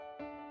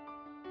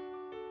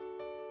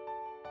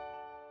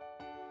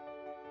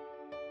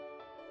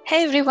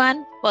Hey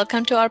everyone,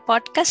 welcome to our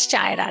podcast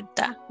Chai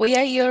Radda. We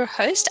are your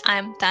host. I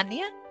am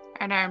Tania.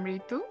 And I am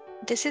Ritu.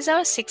 This is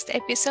our 6th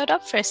episode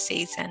of first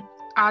season.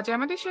 আজ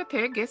আমাদের সাথে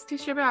guest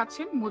হিসেবে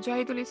আছেন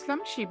মুজাহিদুল ইসলাম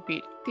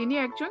শিববীর। তিনি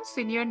একজন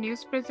senior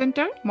news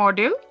presenter,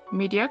 model,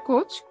 media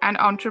coach, an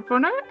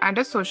entrepreneur, and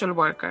a social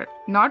worker.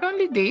 Not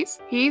only this,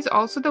 he is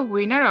also the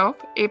winner of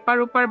Epar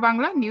Upar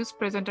Bangla News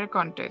Presenter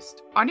Contest.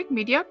 অনেক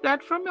media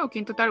প্ল্যাটফর্মেও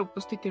কিন্তু তার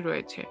উপস্থিতি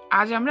রয়েছে।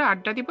 আজ আমরা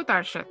আড্ডা দিব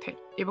তার সাথে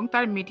এবং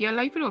তার মিডিয়া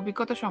লাইফের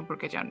অভিজ্ঞতা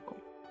সম্পর্কে জানবো।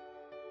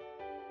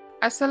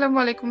 আসসালামু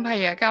আলাইকুম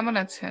ভাইয়া, কেমন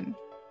আছেন?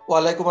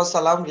 ওয়ালাইকুম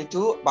আসসালাম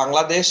রিতু।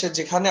 বাংলাদেশে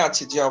যেখানে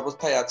আছি, যে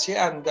অবস্থায় আছি,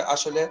 এন্ড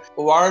আসলে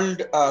ওয়ার্ল্ড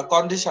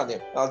কন্ডিশনে,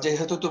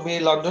 যেহেতু তুমি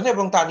লন্ডনে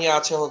এবং তানিয়া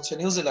আছে হচ্ছে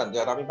নিউজিল্যান্ডে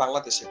আর আমি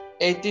বাংলাদেশে,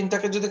 এই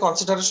তিনটাকে যদি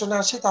কনসিডারেশনে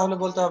আসি তাহলে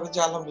বলতে হবে যে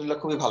আলহামদুলিল্লাহ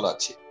খুবই ভালো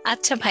আছি।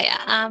 আচ্ছা ভাইয়া,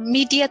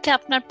 মিডিয়াতে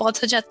আপনার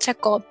পথযাত্রা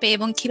কবে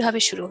এবং কিভাবে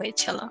শুরু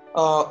হয়েছিল?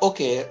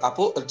 ওকে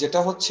আপু, যেটা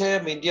হচ্ছে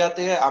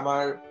মিডিয়াতে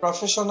আমার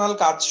প্রফেশনাল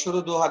কাজ শুরু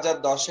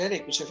 2010-এর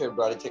 21শে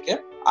ফেব্রুয়ারি থেকে।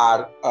 আর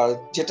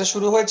যেটা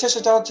শুরু হয়েছে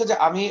সেটা হচ্ছে যে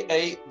আমি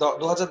এই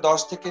 2010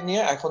 থেকে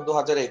নিয়ে এখন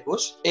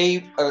 2021, এই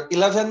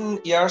 11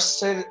 ইয়ার্স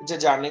এর যে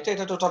জার্নিটা,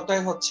 এটা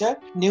টোটালটাই হচ্ছে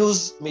নিউজ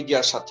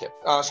মিডিয়ার সাথে।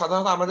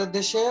 সাধারণত আমাদের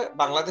দেশে,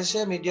 বাংলাদেশে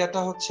মিডিয়াটা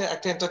হচ্ছে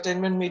একটা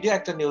এন্টারটেইনমেন্ট মিডিয়া,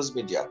 একটা নিউজ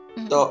মিডিয়া।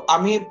 তো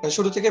আমি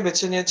শুরু থেকে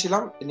বেছে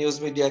নিয়েছিলাম নিউজ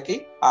মিডিয়াকেই।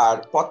 আর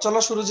পথ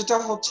চলা শুরু যেটা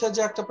হচ্ছে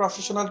যে একটা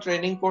প্রফেশনাল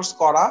ট্রেনিং কোর্স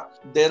করা,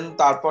 দেন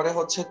তারপরে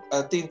হচ্ছে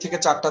 3 থেকে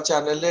 4টা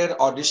চ্যানেলের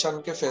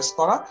অডিশনকে ফেস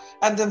করা,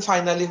 এন্ড দেন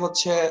ফাইনালি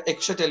হচ্ছে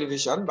একুশে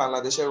টেলিভিশন,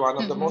 বাংলাদেশের one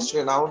of the most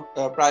renowned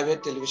private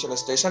television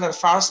station R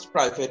first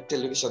private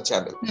television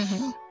channel.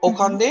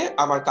 ওখানে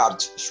আমার কাজ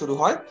শুরু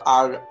হয়।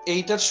 আর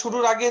এইটার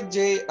শুরুর আগে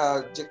যে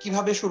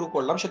কিভাবে শুরু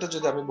করলাম সেটা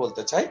যদি আমি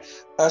বলতে চাই,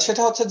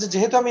 সেটা হচ্ছে যে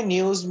যেহেতু আমি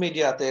নিউজ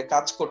মিডিয়াতে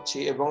কাজ করছি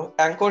এবং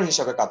অ্যাঙ্কর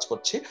হিসেবে কাজ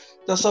করছি,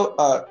 তো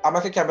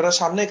আমাকে ক্যামেরার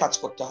সামনে কাজ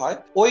করতে হয়।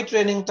 ওই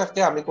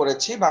ট্রেনিংটাকে আমি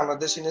করেছি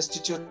Bangladesh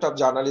institute of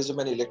journalism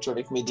and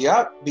electronic media,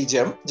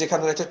 বিজেম,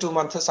 যেখানে একটা 2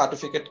 মান্থের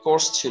সার্টিফিকেট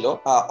কোর্স ছিল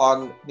অন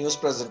নিউজ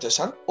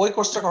প্রেজেন্টেশন। ওই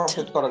কোর্সটা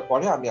কমপ্লিট করার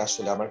পরে আমি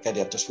আসলে আমার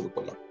ক্যারিয়ারটা শুরু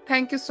করলাম।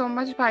 থ্যাংক ইউ সো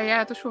মাচ ভাইয়া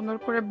এত সুন্দর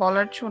করে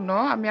বলার জন্য।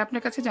 আমি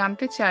আপনার কাছে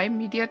জানতে চাই,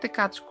 মিডিয়াতে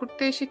কাজ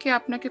করতে এসে কি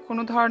আপনাকে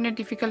কোনো ধরনের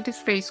ডিফিকাল্টিস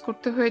ফেস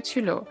করতে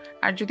হয়েছিল?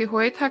 আর যদি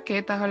হয়ে থাকে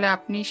তাহলে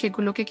আপনি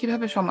সেগুলোকে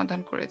কিভাবে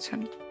সমাধান করেছেন?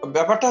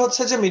 ব্যাপারটা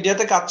হচ্ছে যে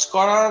মিডিয়াতে কাজ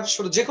করার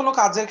যে কোনো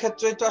কাজের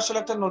ক্ষেত্রেই তো আসলে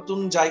একটা নতুন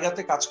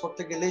জায়গাতে কাজ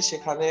করতে গেলেই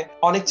সেখানে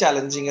অনেক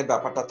চ্যালেঞ্জিং এর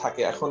ব্যাপারটা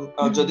থাকে। এখন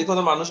যদি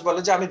কোনো মানুষ বলে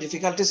যে আমি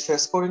ডিফিকাল্টিস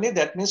ফেস করিনি,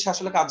 দ্যাট মিনস সে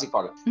আসলে কাজই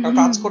করে, কারণ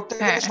কাজ করতে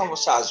গেলে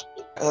সমস্যা আসবে।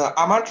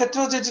 আমার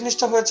ক্ষেত্রেও যে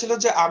জিনিসটা হয়েছিল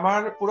যে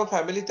আমার পুরো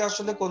ফ্যামিলিতে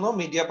আসলে কোনো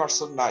মিডিয়া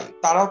পার্সন নাই,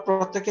 তারা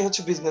প্রত্যেকে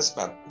হচ্ছে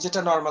বিজনেসম্যান, যেটা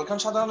নর্মাল।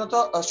 কারণ সাধারণত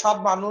সব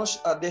মানুষ,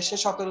 দেশে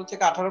 17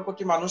 থেকে 18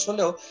 কোটি মানুষ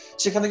হলেও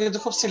সেখানে কিন্তু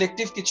খুব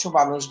সিলেক্টিভ কিছু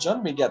মানুষজন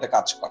মিডিয়াতে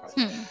কাজ করে।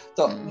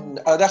 তো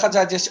দেখা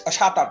যায় যে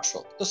 700-800,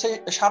 তো সেই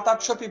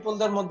 700-800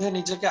 পিপলদের মধ্যে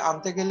নিজেকে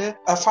আনতে গেলে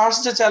ফার্স্ট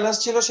যে চ্যালেঞ্জ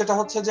ছিল সেটা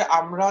হচ্ছে যে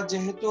আমরা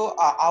যেহেতু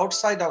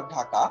আউটসাইড অফ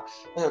ঢাকা,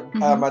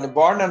 মানে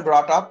বর্ন এন্ড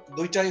ব্রট আপ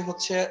দুইটাই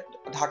হচ্ছে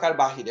ঢাকার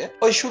বাহিরে,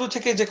 ওই শুরু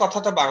থেকে যে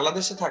কথাটা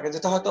বাংলাদেশে থাকে,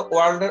 যেটা হয়তো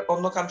ওয়ার্ল্ড এর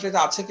অন্য কান্ট্রিতে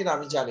আছে কিনা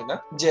আমি জানি না,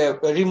 যে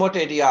রিমোট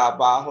এরিয়া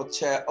বা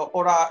হচ্ছে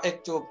ওরা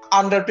একটু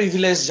আন্ডার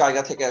প্রিভিলেজ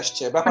জায়গা থেকে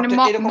আসছে, ব্যাপারটা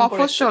এরকম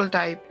মফস্বল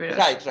টাইপের।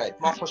 রাইট,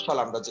 মফস্বল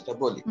আমরা যেটা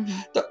বলি।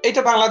 তো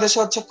এটা বাংলাদেশে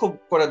হচ্ছে খুব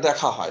করে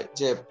দেখা হয়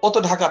যে ও তো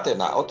ঢাকাতে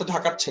না, ও তো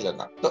ঢাকার ছেলে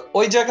না। তো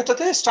ওই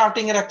জায়গাটাতে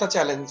স্টার্টিং এর একটা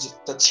চ্যালেঞ্জ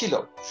ছিল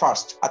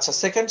ফার্স্ট। আচ্ছা,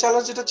 সেকেন্ড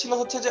চ্যালেঞ্জ যেটা ছিল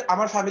হচ্ছে যে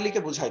আমার ফ্যামিলিকে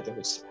বুঝাইতে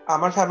হয়েছে,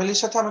 আমার ফ্যামিলির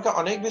সাথে আমাকে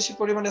অনেক বেশি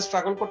পরিমাণে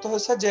স্ট্রাগল করতে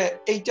হয়েছে যে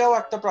এইটাও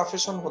একটা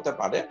প্রফেশন হতে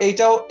পারে,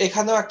 এইটাও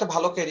এখানেও একটা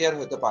ভালো ক্যারিয়ার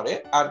হতে পারে,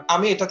 আর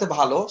আমি এটাতে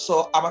ভালো, সো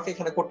আমাকে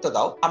এখানে করতে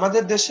দাও।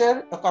 আমাদের দেশের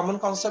কমন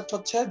কনসেপ্ট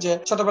হচ্ছে যে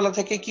ছোটবেলা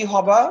থেকে কি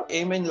হবা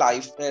এইম ইন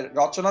লাইফ এর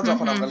রচনা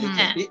যখন আমরা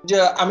লিখেছি যে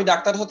আমি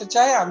ডাক্তার হতে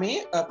চাই, আমি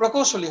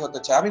প্রকৌশলী হতে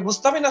চাই, আমি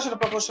বুঝতামই না আসলে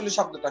প্রকৌশলী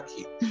শব্দটা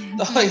কি।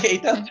 তো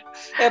এইটা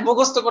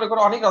মুখস্থ করে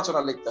করে অনেক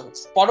রচনা লিখতে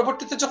হচ্ছে।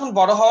 পরবর্তীতে যখন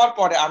বড় হওয়ার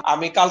পরে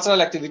আমি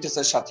কালচারাল অ্যাক্টিভিটিস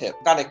এর সাথে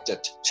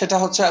কানেক্টেড, সেটা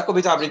হচ্ছে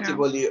কবিতা আবৃত্তি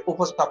বলি,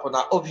 উপস্থাপনা,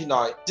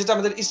 অভিনয়, যেটা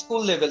আমাদের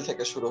স্কুল লেভেল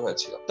থেকে শুরু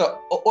হয়েছিল। তো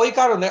ওই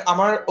কারণে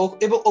আমার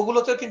এবং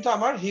ওগুলোতে কিন্তু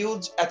আমার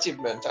হিউজ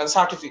অ্যাচিভমেন্ট আর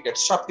সার্টিফিকেট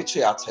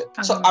সবকিছুই আছে।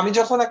 সো আমি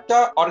যখন একটা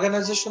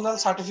অর্গানাইজেশনাল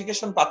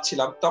সার্টিফিকেশন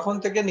পাচ্ছিলাম, তখন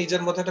থেকে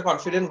নিজের মধ্যে একটা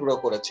কনফিডেন্স গ্রো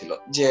করেছিল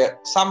যে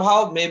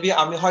সামহাও মেবি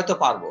আমি হয়তো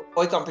পারবো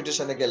ওই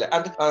কম্পিটিশনে গেলে।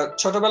 এন্ড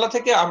ছোটবেলা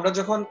থেকে আমরা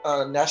যখন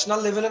ন্যাশনাল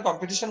লেভেলের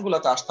কম্পিটিশন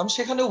গুলোতে আসতাম,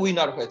 সেখানে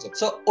উইনার হয়েছে।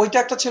 সো ওইটা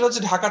একটা ছিল যে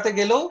ঢাকাতে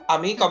গেলেও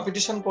আমি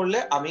কম্পিটিশন করলে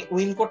আমি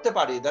উইন করতে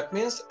পারি, দ্যাট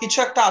মিনস কিছু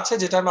একটা আছে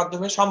যেটার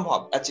মাধ্যমে সম্ভব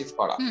অ্যাচিভ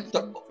করা। তো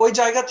ওই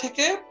জায়গা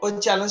থেকে ওই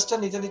চ্যালেঞ্জটা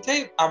নিতে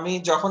নিতেই আমি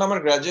যখন আমার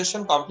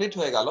গ্রাজুয়েশন কমপ্লিট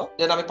হয়ে গেল,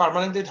 দেন আমি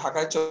পার্মানেন্টলি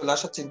ঢাকায় চলে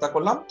আসার চিন্তা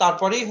করলাম।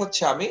 তারপরেই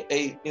হচ্ছে আমি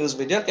এই নিউজ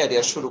মিডিয়ার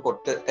ক্যারিয়ার শুরু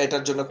করতে,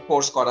 এটার জন্য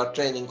কোর্স করা,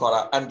 ট্রেনিং করা,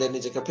 এন্ড দেন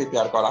নিজেকে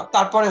প্রিপেয়ার করা,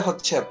 তারপরে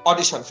হচ্ছে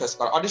অডিশন ফেস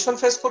করা। অডিশন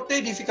ফেস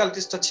করতেই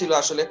ডিফিকাল্টিসটা ছিল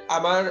আসলে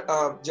আমার।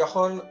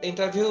 যখন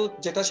ইন্টারভিউ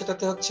যেটা,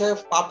 সেটাতে হচ্ছে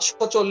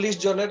 540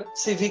 জনের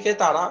সিভি কে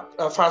তারা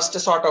ফার্স্টে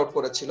সর্ট আউট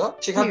করেছিল।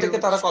 সেখান থেকে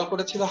তারা কল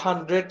করেছিল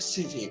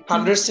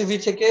 100 সিভি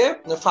থেকে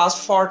ফার্স্ট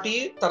 40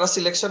 তারা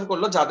সিলেকশন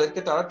করলো, যাদেরকে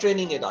তারা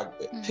ট্রেনিং এ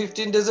রাখবে।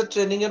 15 ডেজ এর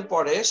ট্রেনিং এর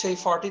পরে পরে সেই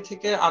 40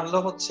 থেকে আনলো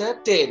হচ্ছে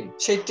 10,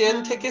 সেই 10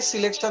 থেকে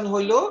সিলেকশন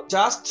হইলো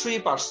জাস্ট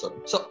 3%।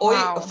 সো ওই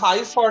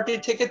 540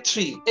 থেকে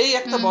 3 এই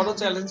একটা বড়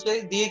চ্যালেঞ্জ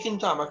দিয়ে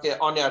কিন্তু আমাকে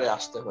অন এয়ারে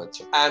আসতে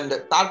হয়েছে। এন্ড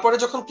তারপরে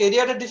যখন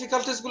ক্যারিয়ারের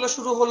ডিফিকাল্টিজ গুলো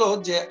শুরু হলো,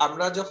 যে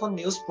আমরা যখন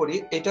নিউজ পড়ি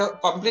এটা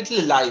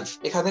কমপ্লিটলি লাইভ,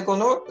 এখানে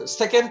কোনো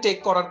সেকেন্ড টেক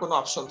করার কোনো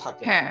অপশন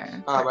থাকে না,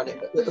 মানে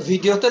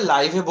ভিডিওতে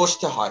লাইভে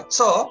বসতে হয়।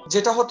 সো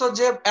যেটা হতো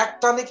যে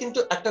একটানে কিন্তু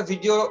একটা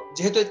ভিডিও,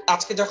 যেহেতু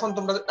আজকে যখন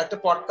তোমরা একটা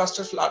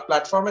পডকাস্টের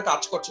প্ল্যাটফর্মে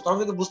কাজ করছো তখন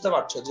কিন্তু বুঝতে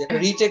পারছো যে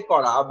রিটেক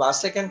করা বা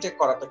সেকেন্ড টেক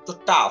করাটা একটু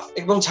টাফ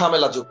এবং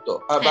ঝামেলাযুক্ত।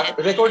 বাট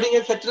রেকর্ডিং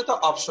এর ক্ষেত্রে তো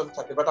অপশন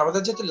থাকে, বাট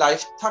আমাদের যেহেতু লাইভ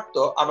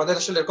থাকতো আমাদের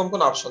আসলে এরকম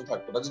কোনো অপশন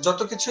থাকতো না, যত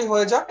কিছুই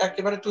হয়ে যাক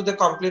একেবারে টু দ্য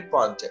কমপ্লিট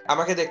পয়েন্টে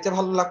আমাকে দেখতে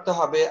ভালো লাগতে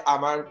হবে,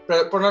 আমার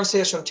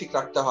প্রোনাউন্সিয়েশন ঠিক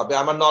রাখতে হবে,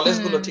 আমার নলেজ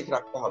গুলো ঠিক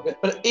রাখতে হবে,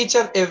 মানে ইচ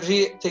এন্ড এভরি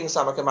থিংস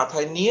আমাকে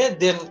মাথায় নিয়ে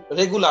দেন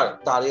রেগুলার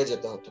দাঁড়িয়ে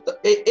যেতে হতো। তো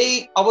এই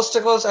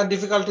অবস্টাকলস এন্ড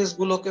ডিফিকাল্টিজ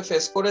গুলোকে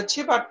ফেস করেছি,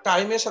 বাট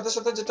টাইমের সাথে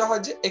সাথে যেটা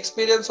হয় যে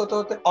এক্সপেরিয়েন্স হতে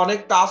হতে অনেক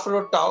টাফ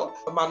রোডটাও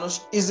মানুষ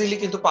ইজিলি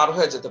কিন্তু পার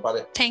হয়ে যেতে পারে।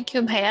 থ্যাংক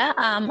ইউ ভাইয়া।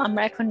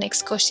 আমরা এখন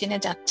নেক্সট কোশ্চেনে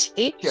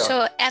যাচ্ছি। সো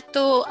এত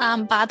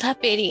বাধা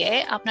পেরিয়ে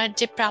আপনার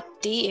যে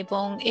প্রাপ্তি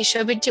এবং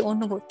এসবের যে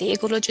অনুভূতি,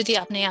 এগুলো যদি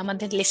আপনি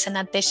আমাদের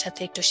লিসেনারদের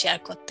সাথে একটু শেয়ার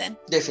করতেন।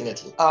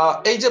 ডেফিনেটলি।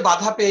 এই যে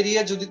বাধা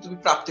পেরিয়ে যদি তুমি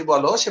প্রাপ্তি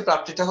বলো, সে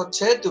প্রাপ্তিটা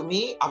হচ্ছে তুমি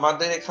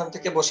আমাদের এখান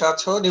থেকে বসে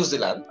আছো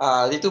নিউজিল্যান্ড,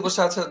 ঋতু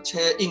বসে আছে হচ্ছে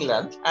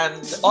England,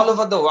 and all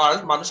over the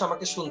world মানুষ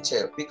আমাকে শুনছে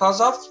বিকজ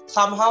অফ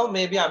সামহাউ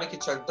মেবি আমি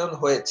কিছু একজন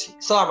হয়েছি।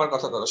 সো আমার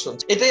কথা তারা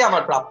শুনছে, এটাই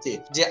আমার প্রাপ্তি,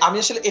 যে আমি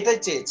আসলে এটাই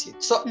চেয়েছি।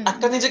 সো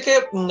একটা নিজেকে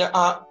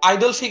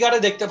আইডল ফিগারে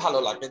দেখতে ভালো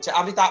লাগে, যে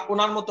আমি তা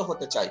ওনার মতো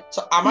হতে চাই।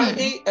 সো আমার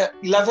এই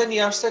 11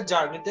 ইয়ার্স এর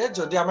জার্নিতে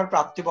যদি আমার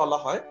প্রাপ্তি বলা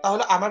হয়,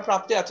 তাহলে আমার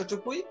প্রাপ্তি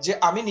এতটুকুই যে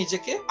আমি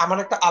নিজেকে আমার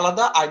একটা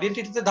আলাদা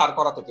আইডেন্টিটিতে দাঁড়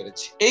করাতে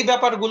পেরেছি। এই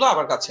ব্যাপারগুলো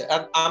আমার কাছে,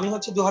 আমি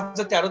হচ্ছে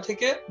 2013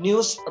 থেকে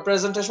নিউজ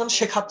প্রেজেন্টেশন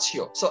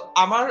শেখাচ্ছিও। সো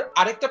আমার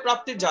আরেকটা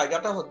প্রাপ্তির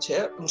জায়গাটা হচ্ছে,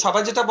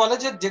 সবাই যেটা বলে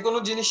যে কোনো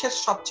জিনিসের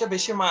সবচেয়ে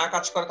বেশি মায়া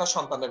কাজ করে তার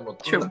সন্তানের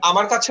মধ্যে।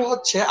 আমার কাছে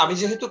হচ্ছে আমি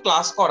যেহেতু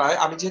ক্লাস করাই,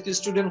 আমি যেহেতু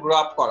স্টুডেন্ট গ্রো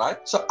আপ করাই,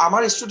 সো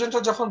আমার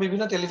স্টুডেন্টরা যখন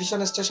বিভিন্ন টেলিভিশন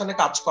স্টেশনে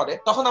কাজ করে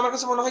তখন আমার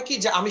কাছে মনে হয় কি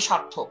যে আমি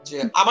সার্থক, যে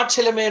আমার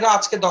ছেলে মেয়েরা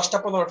আজকে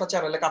 10টা-15টা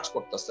চ্যানেলে কাজ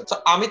করতেছে। সো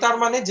আমি তার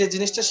মানে যে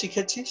জিনিসটা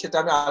শিখেছি সেটা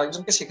আমি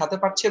আরেকজনকে শেখাতে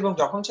পারছি, এবং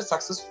যখন সে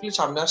সাকসেসফুলি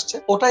সামনে আসছে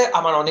ওটাই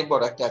আমার অনেক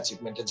বড় একটা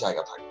অ্যাচিভমেন্টের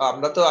জায়গা থাকে।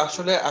 আমরা তো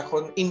আসলে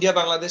এখন ইন্ডিয়া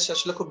বাংলাদেশ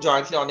আসলে খুব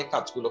জয়েন্টলি অনেক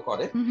কাজগুলো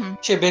করে।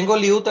 সে বেঙ্গল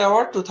ইউথ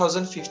অ্যাওয়ার্ড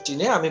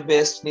 2015-এ আমি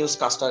বেস্ট নিউজ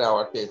কাস্টার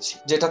অ্যাওয়ার্ড পেয়েছি,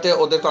 যেটাতে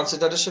ওদের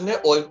কনসিডারেশনে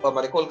ওই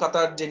মানে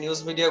কলকাতার যে নিউজ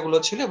মিডিয়া গুলো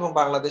ছিল এবং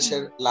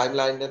বাংলাদেশের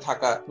লাইমলাইনে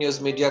থাকা নিউজ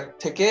মিডিয়া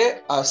থেকে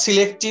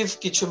সিলেক্টিভ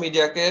কিছু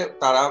মিডিয়াকে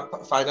তারা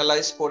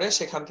ফাইনালাইজ করে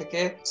সেখান থেকে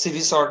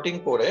সিভি সর্টিং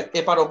করে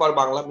এপার ওপার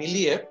বাংলা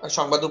মিলিয়ে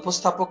সংবাদ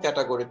উপস্থাপক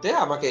ক্যাটাগরিতে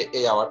আমাকে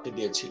এই অ্যাওয়ার্ডটি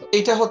দিয়েছিল।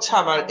 এটা হচ্ছে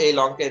আমার এই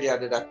লং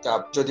ক্যারিয়ারের একটা,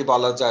 যদি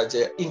বলা যায়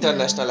যে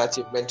ইন্টারন্যাশনাল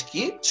অ্যাচিভমেন্ট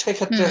কি,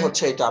 সেক্ষেত্রে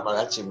হচ্ছে এটা আমার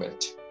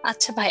অ্যাচিভমেন্ট।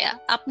 আচ্ছা ভাইয়া,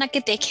 আপনাকে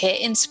দেখে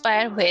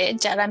ইন্সপায়ার হয়ে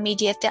যারা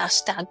মিডিয়াতে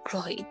আসতে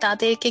আগ্রহী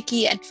তাদেরকে কি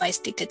অ্যাডভাইস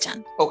দিতে চান?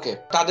 ওকে,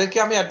 তাদেরকে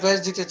আমি অ্যাডভাইস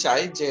দিতে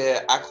চাই যে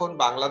এখন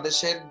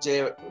বাংলাদেশের যে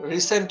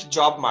রিসেন্ট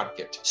জব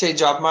মার্কেট, সেই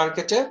জব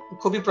মার্কেটে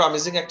খুবই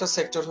প্রমিসিং একটা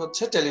সেক্টর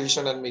হচ্ছে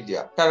টেলিভিশন এন্ড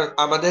মিডিয়া। কারণ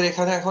আমাদের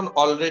এখানে এখন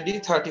অলরেডি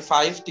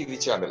 35 টিভি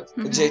চ্যানেল,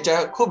 যেটা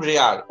খুব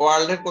রেয়ার।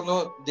 ওয়ার্ল্ডের কোনো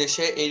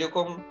দেশে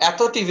এইরকম এত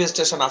টিভি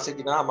স্টেশন আছে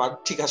কিনা আমার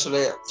ঠিক আসলে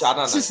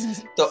জানা নাই।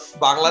 তো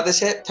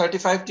বাংলাদেশে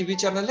 35 টিভি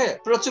চ্যানেলে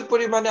প্রচুর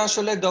পরিমাণে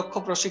আসলে দক্ষ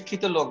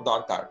শিক্ষিত লোক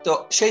দরকার। তো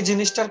সেই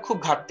জিনিসটার খুব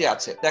ঘাটতি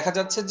আছে। দেখা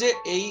যাচ্ছে যে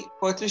এই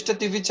 35টা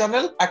টিভি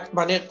চ্যানেল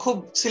মানে খুব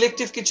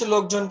সিলেক্টিভ কিছু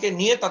লোকজনকে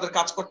নিয়ে তাদের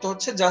কাজ করতে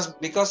হচ্ছে just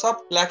because of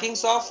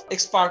lackings of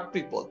expert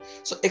people.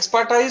 So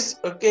expertise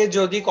কে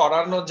যদি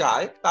করানো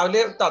যায় তাহলে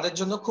তাদের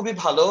জন্য খুবই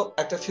ভালো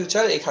একটা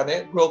ফিউচার এখানে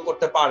গ্রো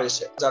করতে পারে।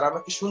 সে যারা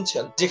আমাকে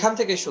শুনছেন, যেখান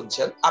থেকে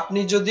শুনছেন, আপনি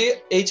যদি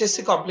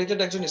এইচএসসি কমপ্লিটেড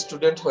একজন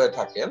স্টুডেন্ট হয়ে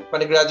থাকেন,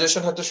 মানে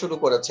গ্রাজুয়েশন হয়তো শুরু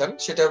করেছেন,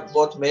 সেটা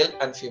বোথ মেল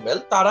এন্ড ফিমেল,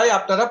 তারাই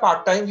আপনারা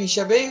পার্ট টাইম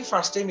হিসেবেই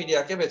ফার্স্ট টাইম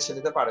মিডিয়াকে বেছে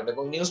নিতে পারেন।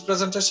 এবং নিউজ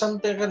প্রেজেন্টেশন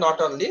থেকে নট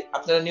অনলি,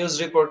 আপনারা নিউজ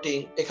রিপোর্টিং,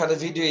 এখানে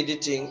ভিডিও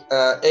এডিটিং,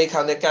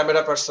 এইখানে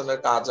ক্যামেরা পার্সনের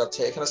কাজ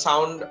আছে, এখানে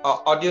সাউন্ড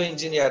অডিও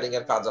ইঞ্জিনিয়ারিং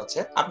এর কাজ আছে।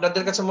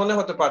 আপনাদের কাছে মনে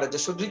হতে পারে যে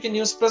শুধু কি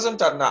নিউজ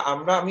প্রেজেন্টার না,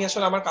 আমি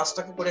আসলে আমার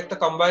কাজটাকে করে একটা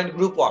কম্বাইন্ড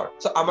গ্রুপ ওয়ার্ক।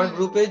 সো আমার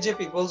গ্রুপে যে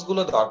পিপলস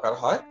গুলো দরকার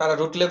হয় তারা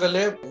রুট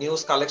লেভেলে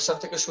নিউজ কালেকশন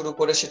থেকে শুরু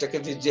করে সেটাকে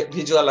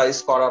ভিজুয়ালাইজ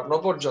করানো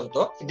পর্যন্ত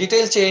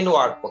ডিটেইল চেইন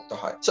ওয়ার্ক করতে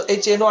হয়। সো এই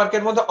চেইন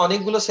ওয়ার্কের মধ্যে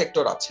অনেকগুলো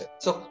সেক্টর আছে।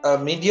 সো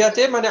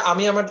মিডিয়াতে মানে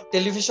আমি আমার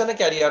টেলিভিশনে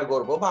ক্যারিয়ার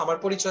করবো বা আমার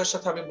পরিচয়ের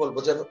সাথে আমি বলবো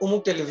যে আমি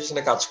অমুক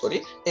টেলিভিশনে কাজ করি,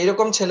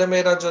 এইরকম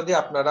ছেলেমেয়েরা যদি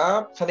আপনারা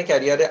এখানে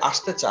ক্যারিয়ারে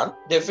আসতে চান,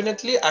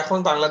 ডেফিনেটলি এখন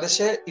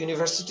বাংলাদেশে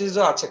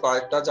ইউনিভার্সিটিজও আছে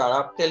কয়েকটা যারা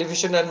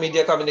টেলিভিশন এন্ড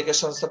মিডিয়া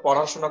কমিউনিকেশনস এ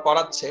পড়াশোনা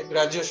করাচ্ছে,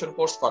 গ্রাজুয়েশন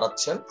কোর্স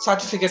করাচ্ছেন,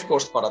 সার্টিফিকেট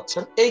কোর্স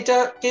করাচ্ছেন।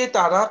 এইটাকে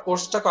তারা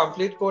কোর্সটা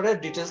কমপ্লিট করে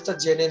ডিটেইলসটা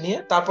জেনে নিয়ে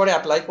তারপরে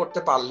অ্যাপ্লাই করতে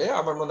পারলে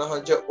আমার মনে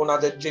হয় যে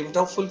ওনাদের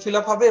ড্রিমটাও ফুলফিল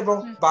আপ হবে এবং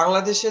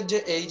বাংলাদেশের যে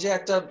এই যে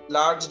একটা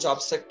লার্জ জব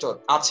সেক্টর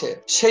আছে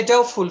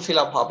সেটাও ফুলফিল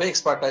আপ হবে,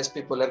 এক্সপার্টাইজ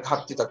পিপলের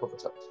ঘাটতিটা কমে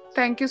যাবে।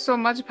 থ্যাংক ইউ সো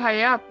মাচ ভাই।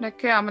 ভাইয়া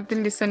আপনাকে আমাদের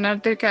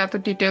লিসেনারদেরকে এত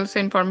ডিটেলস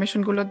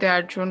ইনফরমেশন গুলো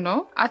দেওয়ার জন্য।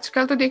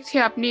 আজকাল তো দেখছি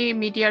আপনি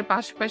মিডিয়ার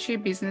পাশাপাশি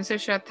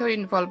বিজনেসের সাথেও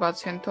ইনভলভ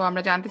আছেন, তো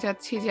আমরা জানতে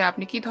চাচ্ছি যে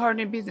আপনি কি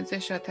ধরনের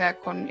বিজনেসের সাথে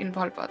এখন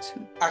ইনভলভ আছেন?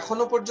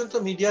 এখনো পর্যন্ত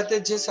মিডিয়াতে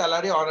যে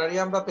স্যালারি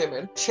অনারিয়াম বা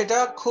পেমেন্ট সেটা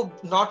খুব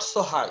নট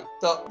সো হাই।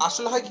 তো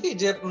আসলে হয় কি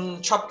যে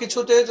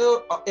সবকিছুতে তো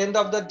এন্ড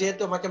অফ দ্য ডে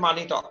তোমাকে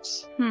মানি টক্স।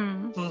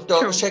 তো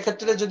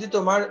সেক্ষেত্রে যদি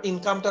তোমার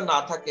ইনকামটা না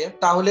থাকে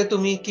তাহলে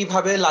তুমি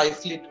কিভাবে লাইফ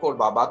লিড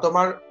করবা বা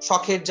তোমার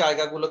শখের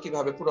জায়গাগুলো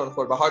কিভাবে পূরণ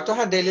করবা? হয়তো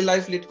হ্যাঁ ডেইলি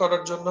লাইফ লিড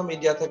করার জন্য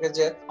মিডিয়া থেকে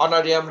যে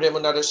অনারিয়াম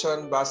রেমুনারেশন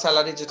বা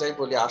স্যালারি যেটাই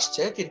বলে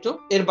আসছে, কিন্তু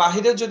এর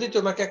বাইরে যদি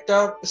তোমাকে একটা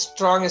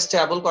স্ট্রং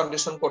স্টেবল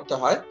কন্ডিশন করতে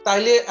হয়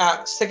তাইলে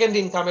সেকেন্ড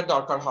ইনকামের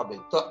দরকার হবে।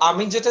 তো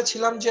আমি যেটা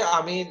ছিলাম যে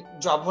আমি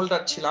জব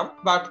হোল্ডার ছিলাম,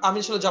 বাট আমি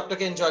আসলে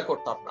জবটাকে এনজয়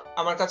করতাম না।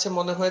 আমার কাছে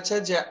মনে হয়েছে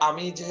যে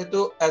আমি যেহেতু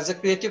অ্যাজ এ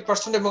ক্রিয়েটিভ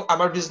পারসন এবং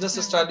আমার বিজনেস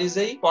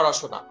স্টাডিজেই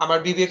পড়াশোনা, আমার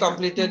বিবিএ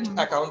কমপ্লিটেড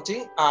অ্যাকাউন্টিং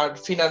আর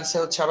ফিনান্সে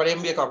হচ্ছে আমার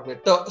এমবিএ কমপ্লিট।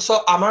 তো সো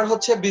আমার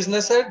হচ্ছে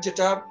বিজনেসের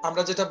যেটা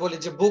আমরা যেটা বলি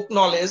যে বুক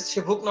নলেজ, সে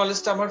বুক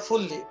নলেজটা আমার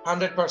ফুললি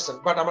 100%,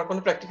 বাট আমার কোনো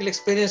প্র্যাকটিক্যাল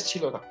এক্সপেরিয়েন্স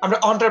ছিল না। আমরা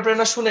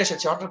এন্টারপ্রেনার শুনে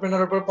এসেছি,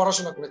 এন্টারপ্রেনারের উপর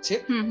পড়াশোনা করেছি,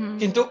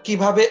 কিন্তু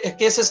কিভাবে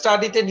কেস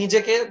স্টাডিতে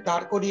নিজেকে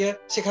দাঁড় করিয়ে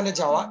সেখানে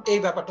যাওয়া এই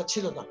ব্যাপারটা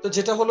ছিল না। তো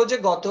যেটা হলো যে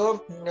গত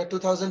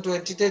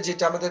 2020-তে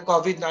যেটা আমাদের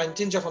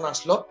কোভিড-19 যখন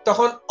আসলো,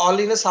 তখন অল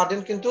ইন এ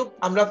সাডেন কিন্তু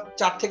আমরা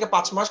 4 থেকে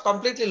 5 মাস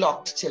কমপ্লিটলি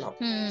লকড ছিলাম।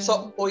 সো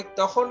ওই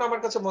তখন আমার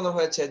কাছে মনে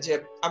হয়েছে যে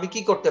আমি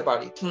কি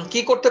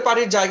করতে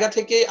পারি জায়গা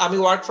থেকে আমি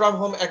ওয়ার্ক ফ্রম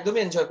হোম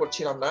একদমই এনজয়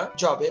করছিলাম না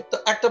জবে। তো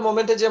একটা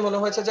মোমেন্টে যে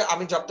মনে হয়েছে যে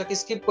আমি জবটাকে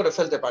স্কিপ করে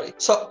ফেলতে পারি।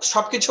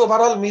 সবকিছু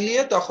ওভারঅল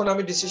মিলিয়ে তখন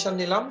আমি ডিসিশন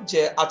নিলাম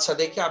যে আচ্ছা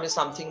দেখি আমি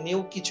সামথিং নিউ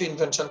কিছু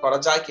ইনভেনশন করা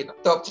যায় কিনা।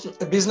 তো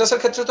বিজনেসের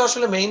ক্ষেত্রে তো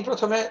আসলে মেইন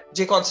প্রথমে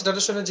যে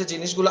কনসিডারেশনের যে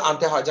জিনিসগুলো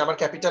আনতে হয় যে আমার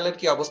ক্যাপিটালের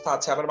কি অবস্থা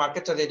আছে, আমার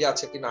মার্কেটটা রেডি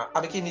আছে কিনা,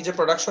 আমি কি নিজে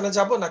প্রোডাকশনে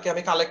যাব নাকি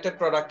আমি কালেক্টেড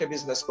প্রোডাক্টে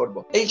বিজনেস করব,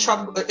 এই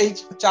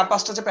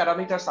 4-5টা যে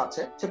প্যারামিটারস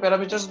আছে সেই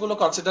প্যারামিটারস গুলো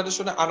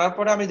কনসিডারেশনে আনার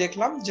পরে আমি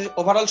দেখলাম যে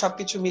ওভারঅল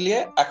সবকিছু মিলিয়ে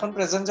এখন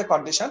প্রেজেন্ট যে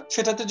কন্ডিশন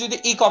সেটাতে যদি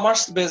ই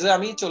কমার্স বেজে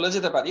আমি চলে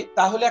যেতে পারি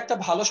তাহলে একটা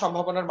ভালো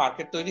সম্ভাবনার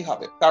মার্কেট তৈরি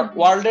হবে। কারণ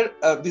ওয়ার্ল্ডের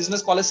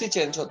বিজনেস পলিসি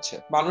চেঞ্জ হচ্ছে,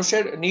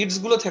 মানুষের নিডস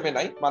গুলো থেমে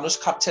নাই, মানুষ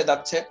খাচ্ছে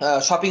যাচ্ছে,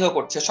 শপিংও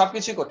করছে,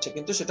 সবকিছু করছে,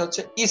 কিন্তু সেটা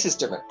হচ্ছে ই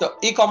সিস্টেমে। তো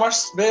ই কমার্স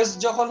বেস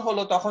যখন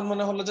হলো তখন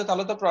মনে হলো যে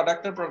তাহলে তো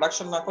প্রোডাক্টের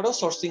প্রোডাকশন না করেও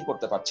সোর্সিং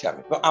করতে পারছি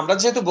আমি। আমরা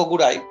যেহেতু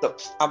বগুড়াই, তো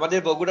আমাদের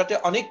বগুড়াতে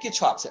অনেক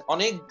কিছু আছে,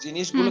 অনেক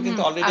জিনিসগুলো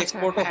কিন্তু অলরেডি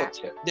এক্সপোর্টও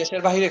হচ্ছে,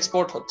 দেশের বাইরে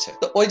এক্সপোর্ট হচ্ছে।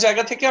 তো ওই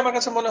জায়গা থেকে আমার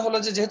কাছে মনে হলো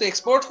যে যেহেতু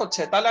এক্সপোর্ট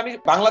হচ্ছে তাহলে আমি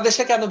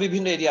বাংলাদেশে কেন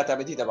বিভিন্ন এরিয়াতে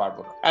আমি দিতে পারবো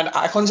না। এন্ড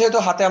এখন যেহেতু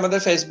হাতে আমাদের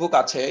ফেসবুক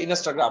আছে,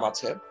 ইনস্টাগ্রাম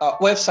আছে,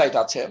 ওয়েবসাইট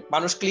আছে,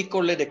 মানুষ ক্লিক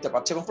করলে দেখতে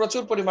পাচ্ছে এবং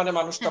প্রচুর পরিমাণে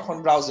মানুষ তখন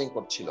ব্রাউজিং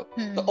করছিল।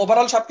 তো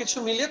ওভারঅল সবকিছু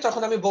মিলিয়ে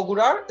তখন আমি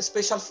বগুড়ার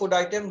স্পেশাল ফুড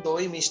আইটেম,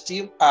 দই, মিষ্টি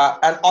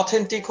এন্ড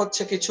অথেন্টিক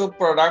হচ্ছে কিছু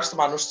প্রোডাক্টস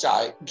মানুষ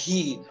চায়,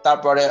 ঘি,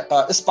 তারপরে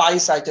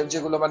স্পাইস আইটেম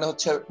যেগুলো মানে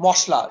হচ্ছে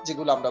মশলা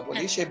যেগুলো আমরা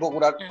বলি, সেই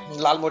বগুড়ার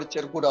লাল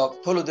মরিচের গুঁড়ো,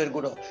 হলুদের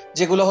গুঁড়ো,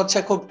 যেগুলো হচ্ছে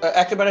খুব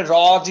একেবারে র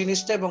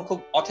জিনিসটা এবং খুব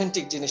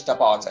অথেন্টিক জিনিসটা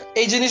পাওয়া যায়।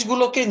 এই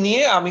জিনিসগুলোকে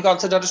নিয়ে আমি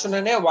কনসিডারেশনে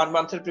নিয়ে 1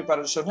 মান্থের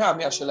প্রিপারেশনে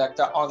আমি আসলে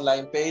একটা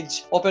অনলাইন পেজ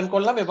ওপেন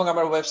করলাম এবং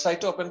আমার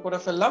ওয়েবসাইট ওপেন করে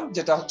ফেললাম,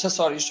 যেটা হচ্ছে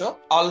সরিশো।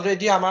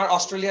 অলরেডি আমার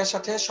অস্ট্রেলিয়ার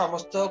সাথে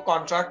সমস্ত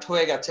কন্ট্রাক্ট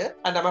হয়ে গেছে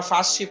এন্ড আমার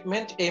ফার্স্ট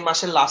শিপমেন্ট এই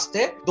মাসের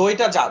লাস্টে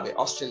দইটা যাবে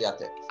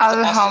অস্ট্রেলিয়াতে।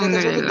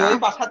 অস্ট্রেলিয়াতে দই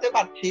পাঠাতে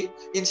পারছি,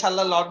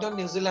 ইনশাআল্লাহ লন্ডন,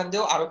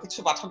 নিউজিল্যান্ডেও আরো কিছু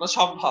পাঠানো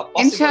সম্ভব,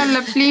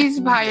 ইনশাআল্লাহ। প্লিজ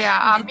ভাইয়া,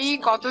 আমি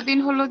কতদিন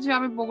হলো যে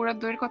আমি বগুড়ার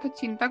দইয়ের কথা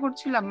চিন্তা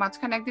করছিলাম,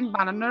 মাঝখানে একদিন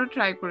বানানোর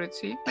ট্রাই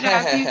করেছি,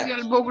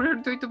 বগুড়ার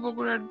দই তো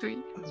বগুড়ার দই।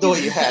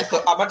 হ্যাঁ, তো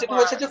আমার যেটা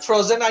হচ্ছে যে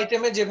ফ্রোজেন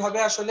আইটেমে যেভাবে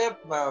আসলে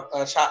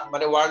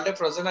মানে ওয়ার্ল্ডে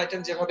ফ্রোজেন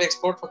আইটেম যেভাবে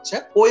এক্সপোর্ট হচ্ছে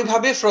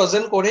ওইভাবে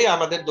ফ্রোজেন করেই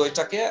আমাদের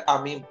দইটাকে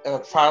আমি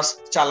ফার্স্ট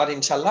চালার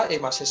ইনশাআল্লাহ এই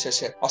মাসের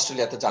শেষে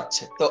অস্ট্রেলিয়াতে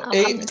যাচ্ছে। তো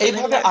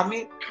এইভাবে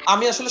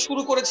আমি আসলে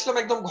শুরু করেছিলাম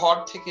একদম ঘর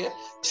থেকে,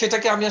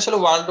 সেটাকে আমি আসলে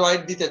ওয়ার্ল্ড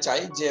ওয়াইড দিতে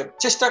চাই যে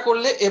চেষ্টা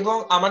করলে। এবং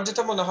আমার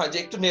যেটা মনে হয় যে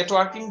একটু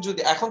নেটওয়ার্কিং,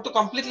 যদি এখন তো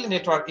কমপ্লিটলি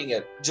নেটওয়ার্কিং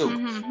এর যুগ,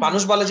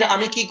 মানুষ বলে যে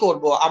আমি কি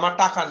করব, আমার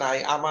টাকা নাই,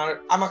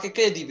 আমাকে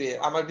কে দিবে,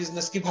 আমার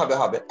বিজনেস কিভাবে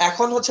হবে।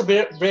 এখন হচ্ছে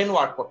ব্রেন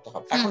ওয়ার্ক করতে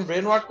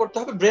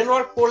হবে, ব্রেন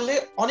ওয়ার্ক করলে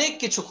অনেক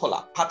কিছু খোলা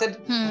হাতের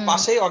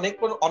পাশেই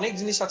অনেক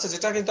জিনিস আছে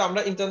যেটা কিন্তু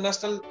আমরা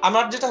ইন্টারন্যাশনাল,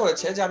 আমার যেটা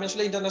হয়েছে যে আমি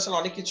আসলে ইন্টারন্যাশনাল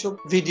অনেক কিছু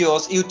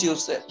ভিডিওস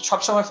ইউটিউবে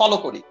সবসময় ফলো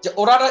করি যে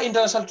ওরা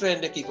ইন্টারন্যাশনাল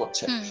ট্রেন্ডে কি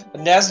করছে।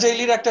 ন্যাস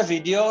ডেইলির একটা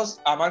ভিডিও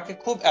আমাকে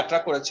খুব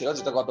অ্যাট্রাক্ট করেছিল,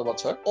 যেটা গত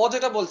বছর ও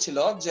যেটা বলছিল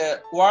যে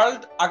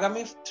ওয়ার্ল্ড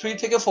আগামী 3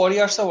 থেকে 4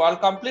 years a world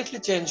completely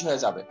change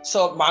হয়ে যাবে। সো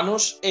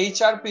মানুষ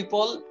এইচআর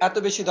পিপল এত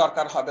বেশি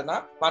দরকার হবে না,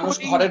 মানুষ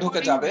ঘরে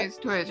ঢুকে যাবে,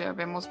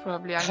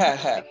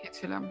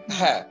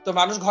 হ্যাঁ, তো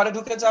মানুষ ঘরে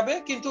ঢুকে যাবে,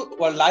 কিন্তু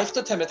লাইফ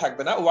তো থেমে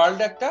থাকবে না,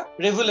 ওয়ার্ল্ডে একটা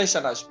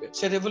রেভুলেশন আসবে।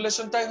 সেই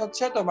রেভুলেশনটাই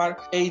হচ্ছে তোমার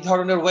এই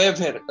ধরনের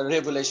ওয়েভের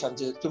রেভুলেশন,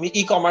 যে তুমি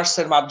ই কমার্স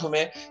এর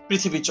মাধ্যমে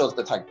পৃথিবী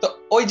চলতে থাকবে। তো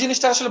ওই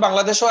জিনিসটা আসলে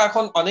বাংলাদেশেও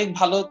এখন অনেক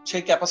ভালো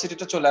সেই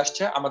ক্যাপাসিটিটা চলে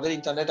আসছে, আমাদের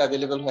ইন্টারনেট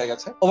অ্যাভেলেবল হয়ে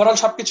গেছে। ওভারঅল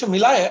সবকিছু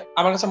মিলায়ে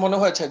আমার কাছে মনে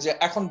হয়েছে যে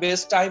এখন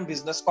বেস্ট টাইম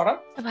বিজনেস করার।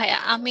 ভাইয়া,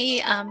 আমি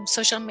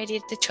সোশ্যাল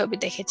মিডিয়াতে ছবি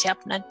দেখেছি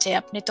আপনার, যে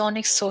আপনি তো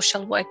অনেক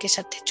সোশ্যাল ওয়ার্কের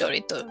সাথে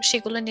জড়িত,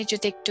 সেগুলো নিয়ে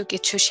যদি একটু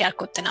কিছু শেয়ার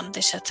করতেন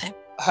আমাদের সাথে।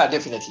 হ্যাঁ,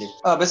 ডেফিনেটলি।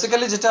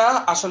 বেসিক্যালি যেটা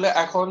আসলে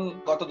এখন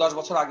গত 10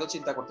 বছর আগেও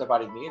চিন্তা করতে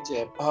পারিনি যে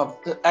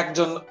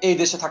একজন এই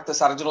দেশে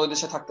থাকতেছে, আরেকজন ওই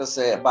দেশে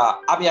থাকতেছে, বা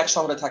আমি এক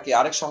শহরে থাকি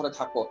আরেক শহরে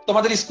থাকো।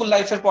 তোমাদের স্কুল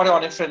লাইফের পরে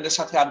অনেক ফ্রেন্ডের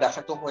সাথে আর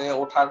দেখা তো হয়ে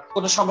ওঠার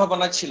কোনো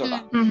সম্ভাবনা ছিল না।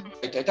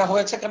 এটা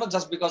হয়েছে কেন?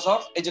 জাস্ট বিকজ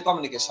অফ এই যে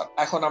কমিউনিকেশন,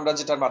 এখন আমরা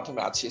যেটার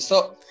মাধ্যমে আছি। সো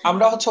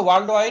আমরা হচ্ছে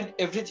ওয়ার্ল্ড ওয়াইড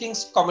এভরিথিং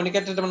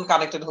কমিউনিকেটেড এবং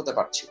কানেক্টেড হতে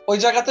পারছি। ওই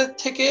জায়গাতে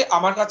থেকে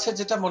আমার কাছে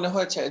যেটা মনে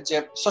হয়েছে যে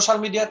সোশ্যাল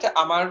মিডিয়াতে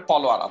আমার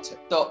ফলোয়ার আছে,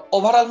 তো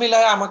ওভারঅল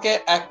মিলায় আমাকে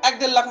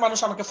 1-1.5 লাখ মানুষ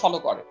আমাকে ফলো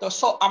করে। তো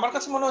সো আমার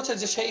কাছে মনে হচ্ছে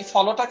যে সেই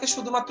ফলোটাকে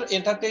শুধুমাত্র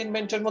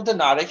এন্টারটেইনমেন্টের মধ্যে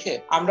না রেখে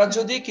আমরা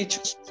যদি কিছু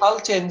সোশ্যাল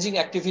চেঞ্জিং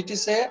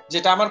অ্যাক্টিভিটিসে,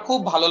 যেটা আমার খুব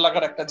ভালো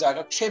লাগার একটা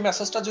জায়গা, সেই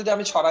মেসেজটা যদি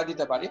আমি ছড়াই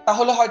দিতে পারি,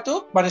 তাহলে হয়তো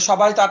মানে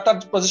সবাই তার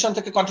পজিশন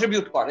থেকে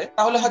কন্ট্রিবিউট করে,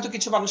 তাহলে হয়তো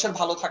কিছু মানুষের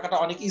ভালো থাকাটা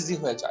অনেক ইজি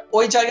হয়ে যায়।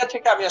 ওই জায়গা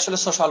থেকে আমি আসলে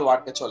সোশ্যাল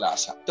ওয়ার্কে চলে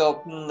আসা। তো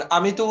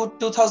আমি তো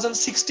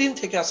 2016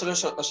 থেকে আসলে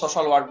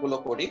সোশ্যাল ওয়ার্ক গুলো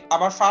করি।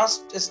 আমার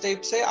ফার্স্ট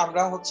স্টেপসে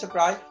আমরা হচ্ছে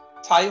প্রায়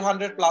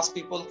 500 প্লাস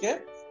পিপলকে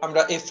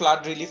আমরা এই ফ্লাড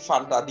রিলিফ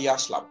ফান্ডটা দিয়ে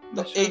আসলাম।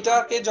 তো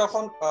এইটাকে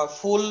যখন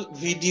ফুল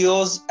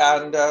ভিডিওস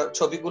এন্ড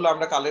ছবিগুলো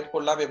আমরা কালেক্ট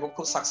করলাম এবং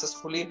খুব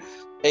সাকসেসফুলি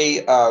এই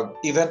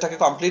ইভেন্টটাকে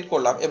কমপ্লিট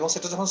করলাম, এবং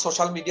সেটা যখন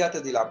সোশ্যাল মিডিয়াতে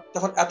দিলাম,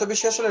 তখন এত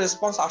বেশি আসলে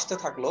রেসপন্স আসতে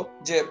থাকলো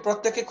যে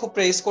প্রত্যেকে খুব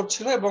প্রেইজ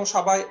করছিল এবং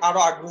সবাই আরো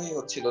আগ্রহী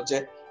হচ্ছিল যে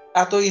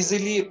এত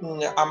ইজিলি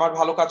আমার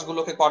ভালো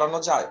কাজগুলোকে করানো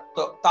যায়।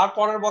 তো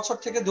তারপরের বছর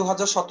থেকে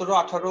 2017,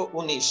 18,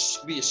 19,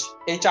 20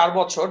 এই 4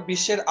 বছর,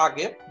 20-এর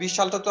আগে 20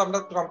 সালটা তো আমরা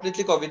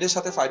কমপ্লিটলি কোভিড এর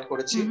সাথে ফাইট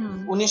করেছি।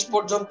 19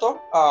 পর্যন্ত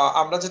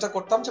আমরা যেটা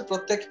করতাম যে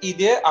প্রত্যেক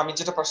ঈদে, আমি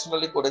যেটা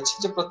পার্সোনালি করেছি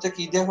যে প্রত্যেক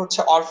ঈদে হচ্ছে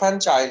অরফ্যান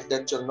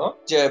চাইল্ডদের জন্য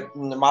যে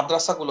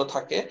মাদ্রাসাগুলো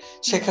থাকে,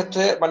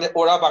 সেক্ষেত্রে মানে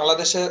ওরা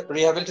বাংলাদেশে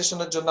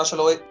রিহ্যাবিলিটেশনের জন্য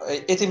আসলে ওই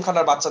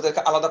এতিমখানার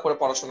বাচ্চাদেরকে আলাদা করে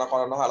পড়াশোনা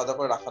করানো হয়, আলাদা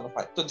করে রাখানো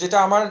হয়। তো যেটা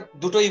আমার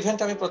দুটো ইভেন্ট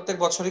আমি প্রত্যেক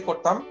বছরই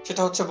করতাম,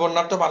 সেটা হচ্ছে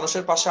বন্যার্ত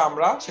মানুষের পাশে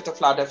আমরা, সেটা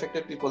ফ্লাড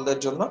এফেক্টেড পিপলদের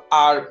জন্য,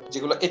 আর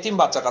যেগুলো এতিম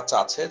বাচ্চা কাচ্চা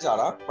আছে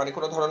যারা মানে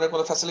কোনো ধরনের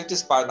কোনো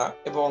ফ্যাসিলিটিস পায় না।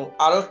 এবং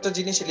আরো একটা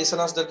জিনিস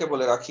লিসেনার্সদেরকে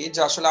বলে রাখি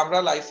যে আসলে আমরা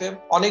লাইফে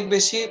অনেক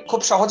বেশি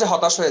খুব সহজে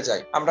হতাশ হয়ে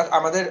যাই। আমরা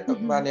আমাদের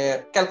মানে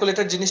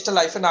ক্যালকুলেটেড জিনিসটা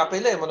লাইফে না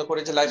পেলে মনে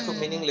করি যে লাইফ খুব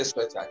মিনিংলেস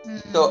হয়ে যায়।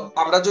 তো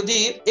আমরা যদি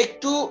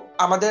একটু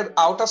আমাদের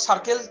আউটার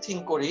সার্কেল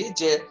থিঙ্ক করি,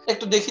 যে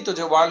একটু দেখি তো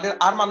যে ওয়ার্ল্ডের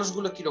আর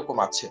মানুষগুলো কিরকম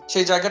আছে,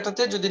 সেই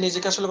জায়গাটাতে যদি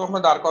নিজেকে আসলে কখনো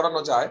দাঁড়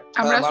করানো যায়,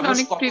 আমরা আসলে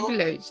অনেক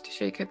প্রিভিলেজড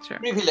সেই ক্ষেত্রে।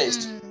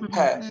 প্রিভিলেজড,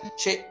 হ্যাঁ,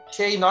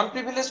 সেই নন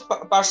প্রিভিলেজ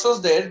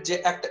পারসনসদের যে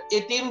একটা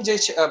এটিম যে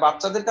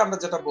বাচ্চাদেরকে আমরা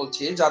যেটা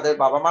বলছি যাদের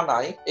বাবা মা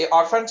নাই, এই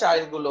অরফান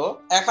চাইল্ড গুলো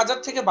 1000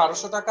 থেকে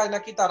 1200 টাকায়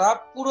নাকি তারা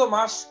পুরো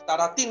মাস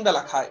তারা 3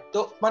 বেলা খায়। তো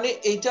মানে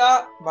এইটা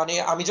মানে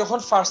আমি যখন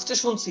ফার্স্টে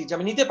শুনছি যে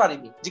আমি নিতে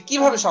পারিনি যে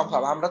কিভাবে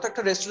সম্ভব। আমরা তো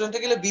একটা রেস্টুরেন্টে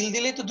গেলে বিল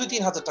দিলেই তো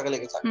 2-3 হাজার টাকা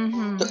লেগে যায়।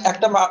 তো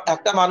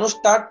একটা মানুষ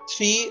তার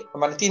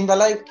 3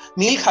 বেলায়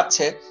মিল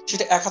খাচ্ছে,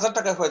 সেটা 1000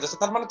 টাকা হয়ে যাচ্ছে।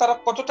 তার মানে তারা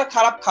কতটা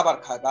খারাপ খাবার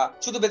খায়, বা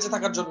শুধু বেঁচে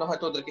থাকার জন্য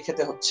হয়তো ওদেরকে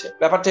খেতে হচ্ছে,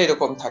 ব্যাপারটা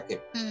এরকম থাকে।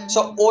 সো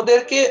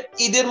ওদেরকে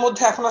ঈদের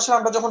মধ্যে, এখন আসলে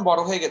আমরা যখন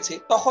বড় হয়ে গেছি,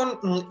 তখন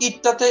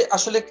ঈদটাতে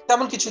আসলে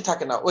তেমন কিছুই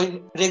থাকে না, ওই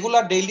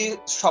রেগুলার ডেইলি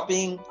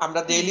শপিং,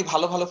 আমরা ডেইলি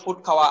ভালো ভালো ফুড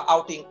খাওয়া,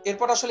 আউটিং,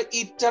 এরপর আসলে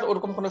ঈদটার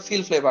ওরকম কোনো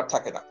ফিল ফ্লেভার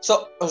থাকে না। সো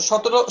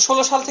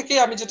 17-16 সাল থেকে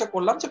আমি যেটা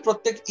করলাম যে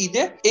প্রত্যেক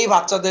ঈদে এই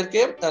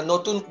বাচ্চাদেরকে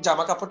নতুন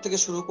জামা কাপড় থেকে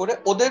শুরু করে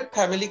ওদের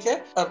ফ্যামিলিকে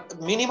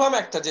মিনিমাম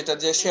একটা, যেটা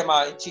যে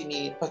সেমাই,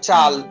 চিনি,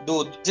 চাল,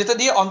 দুধ, যেটা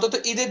দিয়ে অন্তত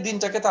ঈদের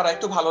দিনটাকে তারা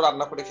একটু ভালো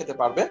রান্না করে খেতে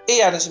পারবে, এই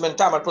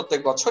অ্যারেঞ্জমেন্টটা আমার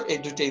প্রত্যেক বছর এই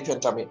দুটো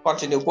ইভেন্ট আমি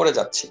কন্টিনিউ করে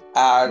যাচ্ছি।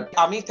 আর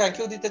আমি থ্যাংক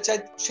ইউ দিতে চাই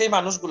সেই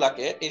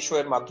মানুষগুলাকে এই শো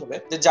এর মাধ্যমে,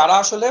 যে যারা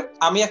আসলে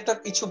আমি একটা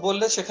কিছু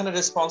বললে সেখানে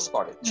রেসপন্স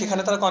করে,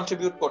 সেখানে তারা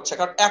কন্ট্রিবিউট করছে।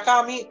 কারণ একা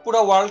আমি পুরো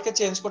ওয়ার্ল্ডকে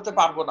চেঞ্জ করতে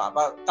পারবো না,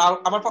 বা তার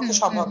আমার পক্ষে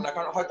সম্ভব না,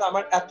 কারণ হয়তো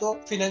আমার এত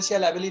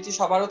ফিনান্সিয়াল অ্যাবিলিটি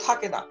সবারও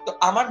থাকে না। তো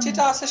আমার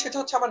যেটা আছে সেটা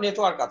হচ্ছে আমার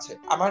নেটওয়ার্ক আছে,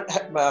 আমার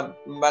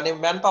মানে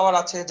ম্যান পাওয়ার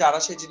আছে, যারা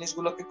সেই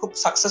জিনিসগুলোকে খুব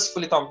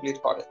সাকসেসফুলি কমপ্লিট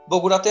করে।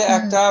 বগুড়াতে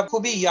একটা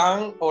খুবই ইয়াং,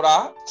 ওরা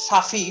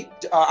সাফি,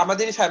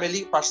 আমাদেরই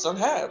ফ্যামিলি পার্সন,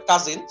 হ্যাঁ,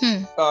 কাজিন,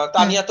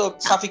 তানিয়া তো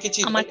সাফিকে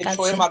চিনে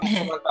শো এর মাধ্যমে,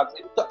 আমার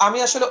কাজিন। তো আমি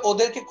আসলে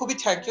ওদেরকে খুবই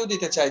থ্যাংক ইউ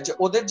দিতে চাই যে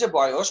ওদের যে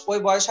বয়স, ওই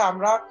বয়সে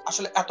আমরা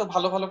আসলে এত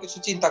ভালো ভালো কিছু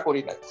চিন্তা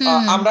করি না।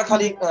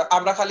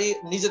 আমরা খালি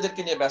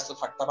নিজেদেরকে নিয়ে ব্যস্ত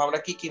থাকতাম, আমরা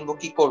কি কিনবো,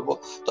 কি করব।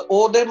 তো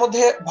ওদের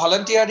মধ্যে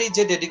ভলান্টিয়ারি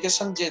যে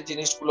ডেডিকেশন, যে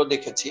জিনিসগুলো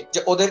দেখেছি, যে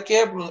ওদেরকে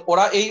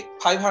ওরা এই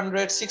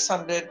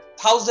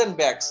 500-600-1000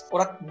 ব্যাগস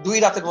ওরা 2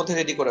 রাতের মধ্যে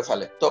রেডি করে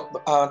ফেলে। তো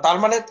তার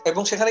মানে,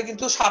 এবং সেখানে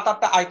কিন্তু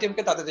 7-8টা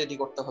আইটেমকে তাদের রেডি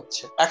করতে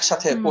হচ্ছে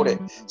একসাথে করে।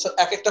 সো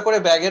এক একটা করে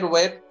ব্যাগের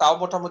ওয়েট তাও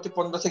মোটামুটি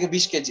 15 থেকে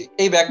 20 কেজি,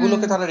 এই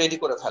ব্যাগগুলোকে তারা রেডি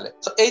করে ফেলে।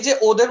 তো এই যে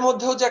ওদের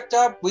মধ্যেও যে একটা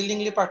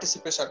উইলিংলি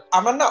পার্টিসিপেশন,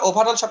 আমার না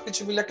ওভারঅল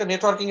সবকিছু মিলে একটা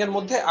নেটওয়ার্কিং এর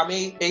মধ্যে আমি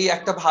এই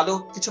একটা ভালো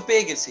কিছু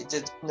পেয়ে গেছি, যে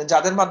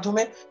যাদের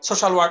মাধ্যমে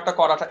সোশ্যাল ওয়ার্কটা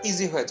করাটা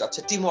ইজি হয়ে যাচ্ছে,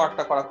 টিম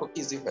ওয়ার্কটা করা খুব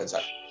ইজি হয়ে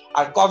যায়।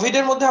 আর কোভিড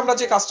এর মধ্যে আমরা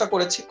যে কাজটা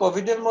করেছি,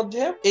 কোভিড এর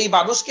মধ্যে এই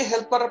মানুষকে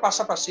হেল্প করার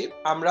পাশাপাশি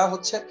আমরা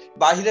হচ্ছে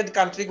বাহিরের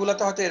কান্ট্রি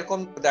গুলোতে হয়তো এরকম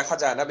দেখা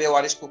যায় না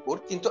বেওয়ারিশ কুকুর,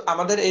 কিন্তু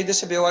আমাদের এই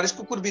দেশে বেওয়ারিশ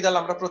কুকুর বিড়াল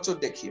আমরা প্রচুর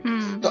দেখি।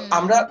 তো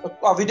আমরা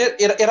কোভিড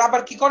এর এরা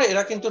আবার কি করে,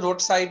 এরা কিন্তু রোড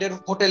সাইডের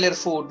হোটেলের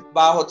ফুড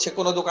বা হচ্ছে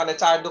কোনো দোকানে,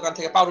 চায়ের দোকান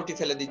থেকে পাউরুটি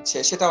ফেলে দিচ্ছে,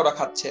 সেটা ওরা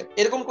খাচ্ছে,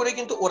 এরকম করে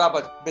কিন্তু ওরা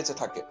বেঁচে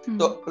থাকে।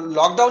 তো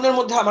লকডাউনের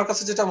মধ্যে আমার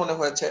কাছে যেটা মনে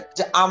হয়েছে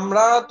যে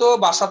আমরা তো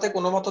বাসাতে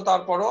কোনো মতো,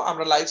 তারপরও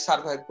আমরা লাইফ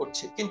সার্ভাইভ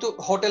করছি, কিন্তু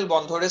হোটেল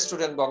বন্ধ,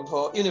 রেস্টুরেন্ট বন্ধ,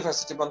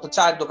 ইউনিভার্সিটি বন্ধ,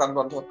 চায়ের দোকান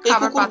বন্ধ, এই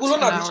খাবার কুকুরগুলো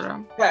পাচ্ছে না না ওরা।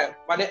 হ্যাঁ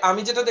মানে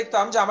আমি যেটা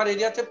দেখতাম যে আমার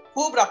এরিয়াতে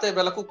খুব রাতের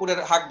বেলা কুকুরের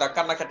হাঁক ডাক,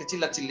 কান্নাকাটি,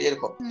 চিল্লাচিল্লি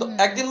এরকম। তো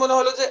একদিন মনে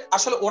হলো যে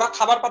আসলে ওরা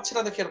খাবার পাচ্ছে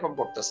না দেখে এরকম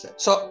করতেছে।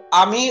 সো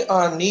আমি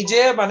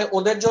নিজে মানে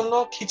ওদের জন্য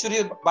খিচুড়ি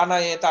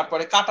বানায়ে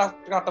তারপরে কাটা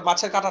কাটা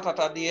মাছের কাটা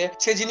টাটা দিয়ে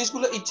সেই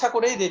জিনিসগুলো ইচ্ছা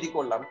করেই রেডি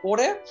করলাম।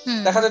 করে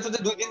দেখা যেত যে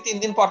 2 দিন 3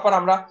 দিন পর পর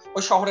আমরা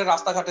ওই শহরের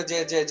রাস্তাঘাটে যে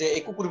যে যে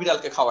এই কুকুর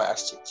বিড়ালকে খাওয়ায়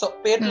আসছি। সো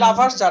পেট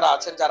লাভার্স যারা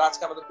আছেন, যারা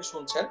আজকে আমাদেরকে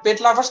শুনছেন, পেট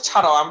লাভার্স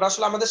ছাড়াও আমরা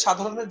আসলে আমাদের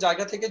সাধারণের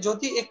জায়গা থেকে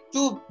যদি একটু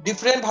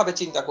ডিফারেন্ট ভাবে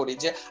চিন্তা করি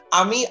যে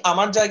আমি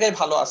আমার জায়গায়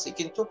ভালো আছি,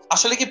 কিন্তু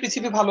আসলে কি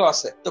পৃথিবী ভালো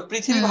আছে? তো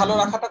পৃথিবী ভালো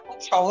রাখাটা খুব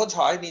সহজ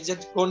হয়, নিজের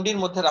গণ্ডির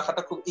মধ্যে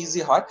রাখাটা খুব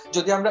ইজি হয়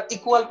যদি আমরা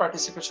ইকুয়াল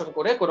পার্টিসিপেশন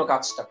করে কোনো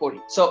কাজটা করি।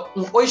 সো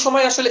ওই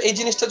সময় আসলে এই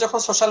জিনিসটা যখন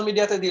সোশ্যাল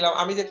মিডিয়াতে দিলাম,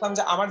 আমি দেখলাম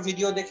যে আমার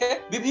ভিডিও দেখে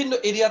বিভিন্ন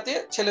এরিয়াতে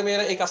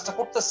ছেলেমেয়েরা এই কাজটা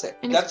করতেছে,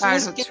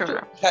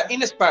 হ্যাঁ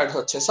ইন্সপায়ার্ড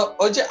হচ্ছে। সো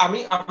ওই যে আমি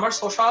আমার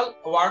সোশ্যাল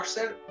ওয়ার্কস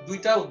এর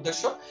দুইটা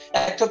উদ্দেশ্য,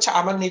 একটা হচ্ছে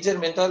আমার নিজের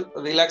মেন্টাল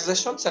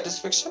রিল্যাক্সেশন,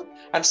 স্যাটিসফ্যাকশন,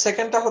 এন্ড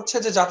সেকেন্ডটা হচ্ছে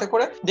যে যাতে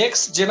করে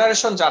নেক্সট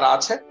জেনারেশন যারা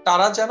আছে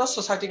তারা যেন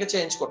সোসাইটিকে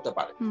চেঞ্জ করতে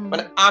পারে।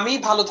 মানে আমি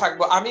ভালো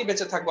থাকবো, আমি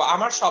বেঁচে থাকবো,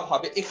 আমার সব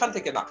হবে, এখান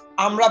থেকে না,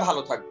 আমরা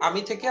ভালো থাকবো,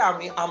 আমি থেকে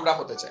আমরা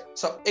হতে চাই।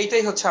 সো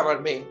এইটাই হচ্ছে আমার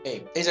মেইন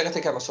এইম, এই জায়গা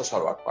থেকে আমার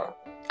সোশ্যাল ওয়ার্ক করা।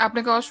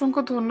 আপনাকে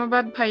অসংখ্য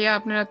ধন্যবাদ ভাইয়া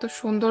আপনার এত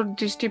সুন্দর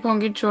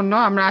দৃষ্টিভঙ্গির জন্য।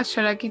 আমরা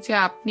আশা রাখি যে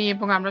আপনি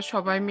এবং আমরা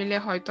সবাই মিলে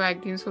হয়তো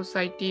একদিন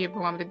সোসাইটি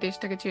এবং আমাদের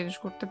দেশটাকে চেঞ্জ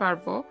করতে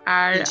পারবো।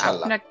 আর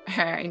আপনাকে,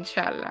 হ্যাঁ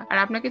ইনশাআল্লাহ, আর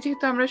আপনাকে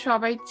যেহেতু আমরা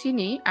সবাই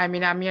চিনি,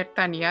 আমি আর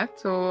তানিয়া,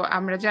 তো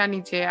আমরা জানি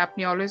যে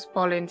আপনি অলওয়েজ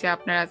বলেন যে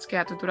আপনার আজকে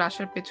এত দূর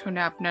আসার পেছনে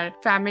আপনার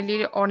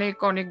ফ্যামিলির অনেক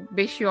অনেক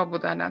বেশি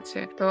অবদান আছে।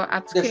 তো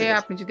আজকে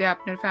আপনি যদি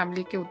আপনার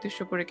ফ্যামিলিকে উদ্দেশ্য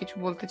করে কিছু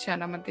বলতে চান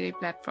আমাদের এই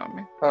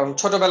প্ল্যাটফর্মে।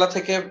 ছোটবেলা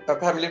থেকে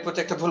ফ্যামিলির প্রতি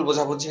একটা ভুল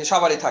বোঝাবুঝি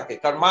সবারই থাকে,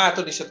 কারণ মা এত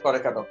নিষেধ করে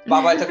কেন,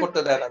 বাবা এটা করতে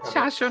দেয় না কেন,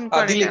 শাসন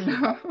করে কেন,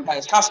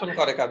 শাসন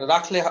করে কেন,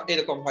 রাখলে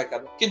এরকম হয়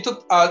কেন। কিন্তু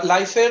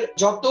লাইফের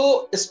যত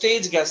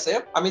স্টেজ গেছে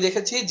আমি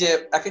দেখেছি যে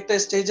এক একটা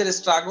স্টেজের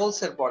স্ট্রাগলস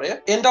এর পরে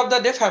end of the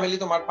day family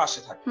তোমার পাশে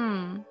থাকে।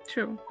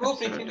 পুরো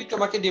পৃথিবী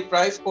তোমাকে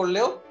ডিপ্রাইভ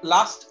করলেও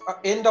last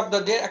end of the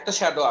day একটা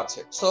শ্যাডো আছে।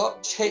 সো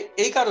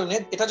এই কারণে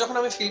এটা যখন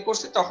আমি ফিল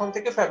করছি তখন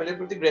থেকে ফ্যামিলির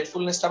প্রতি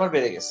গ্রেটফুলনেসটা আমার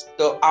বেড়ে গেছে।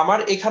 তো আমার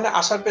এখানে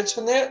আসার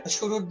পেছনে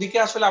শুরুর দিকে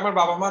আসলে আমার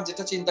বাবা মা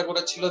যেটা চিন্তা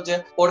করেছিল যে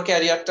ওর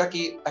ক্যারিয়ারটা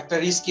কি একটা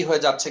রিস্কি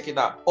হয়ে যাচ্ছে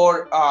কিনা, ওর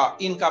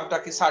ইনকামটা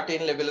কি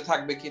সার্টেন লেভেলে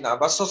থাকবে কিনা,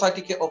 বা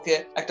সোসাইটিকে ওকে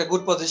একটা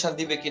গুড পজিশন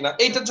দিবে কিনা,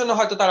 এইটার জন্য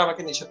হয়তো তারা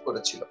আমাকে নিষেধ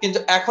করেছিল। কিন্তু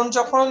এখন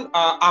যখন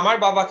আমার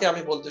বাবাকে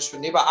আমি বলতে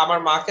শুনি বা আমার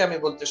মাকে আমি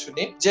বলতে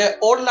শুনি যে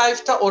ওর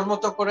লাইফটা ওর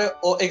মতো করে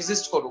ও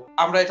এক্সিস্ট করুক,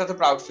 আমরা এটাতে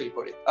প্রাউড ফিল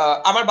করি।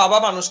 আমার বাবা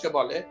মানুষকে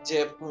বলে যে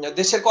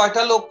দেশের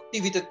কয়টা লোক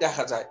টিভিতে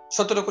দেখা যায়,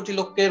 17 কোটি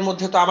লোকের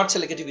মধ্যে তো আমার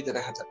ছেলেকে টিভিতে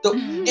দেখা যায়। তো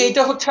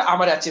এইটা হচ্ছে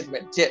আমার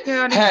অ্যাচিভমেন্ট যে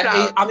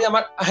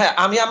হ্যাঁ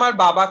আমি আমার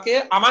বাবাকে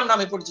আমার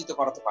নামে পরিচিত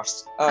করাতে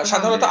পারছি।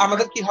 সাধারণত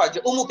আমাদের কি হয় যে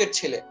অমুকের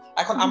ছেলে,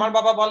 এখন আমার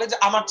বাবা বলে যে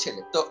আমার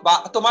ছেলে, তো বা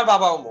তোমার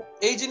বাবা অমুক।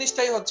 এই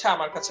জিনিসটাই হচ্ছে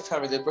আমার কাছে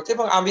ফ্যামিলির প্রতি,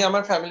 এবং আমি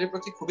আমার ফ্যামিলির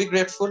প্রতি খুবই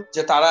গ্রেটফুল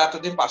যে তারা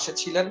এতদিন পাশে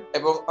ছিলেন।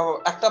 এবং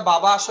একটা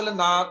বাবা আসলে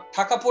না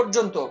থাকা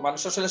পর্যন্ত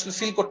মানুষ আসলে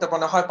ফিল করতে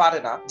মনে হয় পারে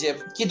না যে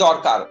কি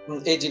দরকার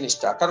এই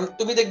জিনিসটা। কারণ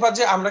তুমি দেখবা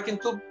যে আমরা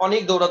কিন্তু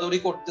অনেক দৌড়াদৌড়ি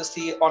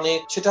করতেছি, অনেক,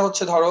 সেটা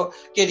হচ্ছে ধরো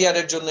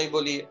কেরিয়ারের জন্যই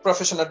বলি,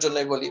 প্রফেশনের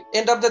জন্যই বলি,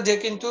 এন্ড অফ দ্য ডে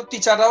কিন্তু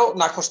টিচাররাও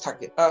নাখোশ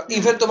থাকে,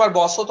 ইভেন তোমার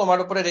বসও তোমার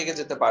উপরে রেগে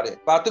যেতে পারে,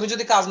 বা তুমি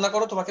যদি কাজ না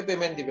করো তোমাকে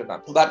পেমেন্ট দিবে না।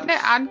 বাট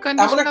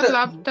আনকন্ডিশনাল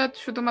লাভটা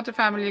শুধুমাত্র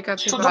ফ্যামিলির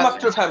কাছে,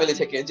 শুধুমাত্র ফ্যামিলি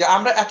থেকে, যে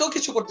আমরা এত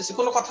কিছু করতেছি,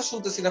 কোনো কথা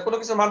শুনতেছি না, কোনো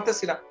কিছু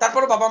মানতেছি না,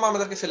 তারপরে বাবা মা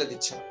আমাদেরকে ফেলে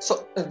দিচ্ছে। সো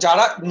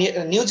যারা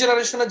নিউ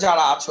জেনারেশনে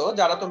যারা আছো,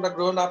 যারা তোমরা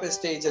গ্রোন আপ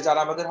স্টেজে, যারা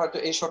আমাদের হয়তো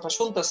এই শোটা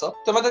শুনতেছো,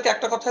 তোমাদেরকে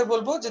একটা কথাই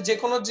বলবো যে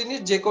কোনো জিনিস,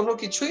 যে কোনো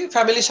কিছুই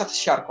ফ্যামিলির সাথে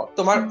শেয়ার কর।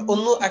 তোমার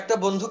অন্য একটা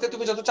বন্ধুকে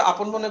তুমি যতটা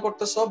আপন মনে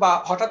করতেছো, বা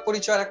হঠাৎ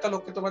পরিচয়ের একটা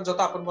লোককে তোমার যত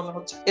আপন মনে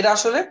হচ্ছে, এরা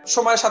আসলে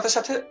সময়ের সাথে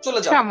সাথে চলে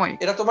যাবে।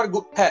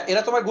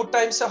 এরা তোমার গুড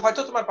টাইমসে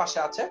হয়তো তোমার পাশে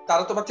আছে,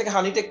 তারা তোমার থেকে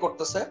হানি টেক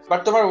করতেছে, বাট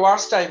তোমার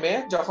ওয়ার্স্ট টাইমে,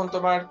 যখন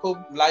তোমার খুব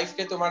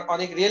লাইফকে তোমার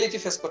অনেক রিয়েলিটি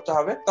ফেস করতে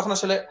হবে, তখন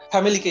আসলে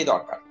ফ্যামিলিকেই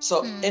দরকার। So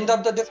end of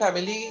the day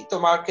family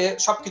তোমাকে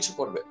সবকিছু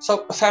করবে। সো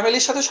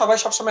ফ্যামিলির সাথে সবাই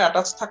সবসময়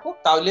অ্যাটাচ থাকো,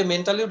 তাহলে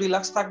মেন্টালি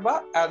রিল্যাক্স থাকবা।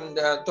 এন্ড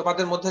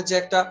তোমাদের মধ্যে যে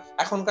একটা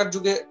এখনকার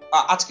যুগে,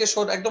 আজকে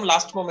শোর একদম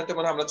লাস্ট মোমেন্টে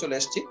মনে আমরা চলে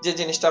এসেছি, যে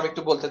জিনিসটা আমি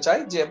একটু বলতে চাই,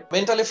 যে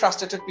মেন্টালি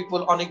ফ্রাস্ট্রেটেড পিপল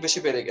অনেক বেশি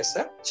বেড়ে গেছে।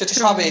 সেটা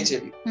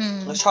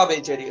সব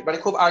এইজেরই, মানে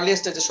খুব আর্লি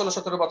স্টেজে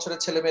 16-17 বছরের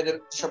ছেলে মেয়েদের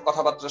সব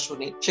কথাবার্তা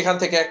শুনি, সেখান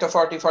থেকে একটা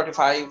 40,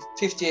 45,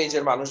 50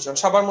 এজের মানুষজন,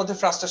 সবার মধ্যে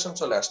ফ্রাস্ট্রেশন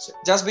চলে আসছে,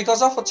 জাস্ট বিকজ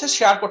অফ হচ্ছে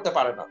শেয়ার করতে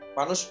পারে না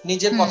মানুষ,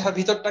 নিজের কথার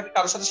ভিতরটাকে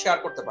কারোর সাথে শেয়ার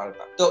করতে পারে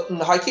না। তো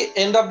হয় কি,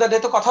 এন্ড অফ দ্য ডে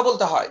তো কথা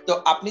বলতে হয়। তো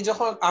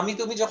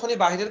তুমি যখনই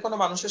বাইরের কোনো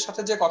মানুষের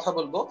সাথে যে কথা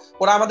বলবো,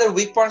 ওরা আমাদের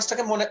উইক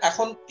পয়েন্টসটাকে মনে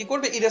এখন কি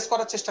করবে, ইরেজ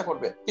করার চেষ্টা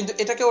করবে, কিন্তু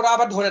এটাকে ওরা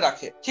আবার ধরে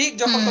রাখে। ঠিক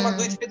যখন তোমার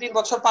 2 থেকে 3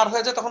 বছর পার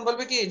হয়ে যায়, তখন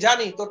বলবে কি,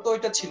 জানি তোর তো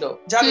ওইটা ছিল,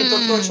 জানি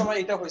তোর তো ওই সময়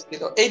এটা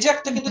হয়েছিল। এই যে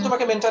একটা কিন্তু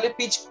তোমাকে মেন্টালি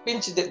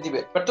পিঞ্চ দিবে,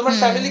 বাট তোমার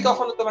ফ্যামিলি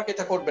কখনো তোমাকে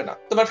এটা করবে না।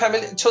 তোমার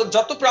ফ্যামিলি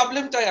যত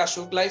প্রবলেমটাই আসুক,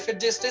 আসুক, লাইফের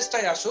যে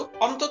স্টেজটাই আসুক,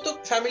 অন্তত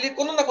ফ্যামিলির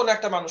কোনো না কোনো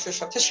একটা মানুষের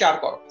সাথে শেয়ার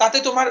করো। তাতে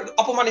তোমার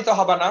অপমানিত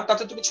হবে না,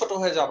 তাতে তুমি ছোট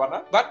হয়ে যাবে না,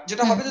 বাট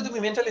যেটা হবে যে তুমি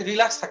মেন্টালি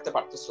রিল্যাক্স থাকতে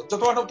পারতেছো,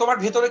 তোমার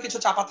ভেতরে কিছু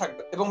চাপা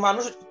থাকবে। এবং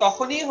মানুষ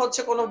তখনই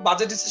হচ্ছে কোনো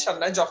বাজে ডিসিশন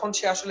নেয় যখন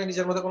সে আসলে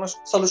নিজের মধ্যে কোনো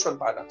সলিউশন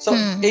পায় না। সো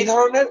এই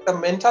ধরনের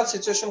মেন্টাল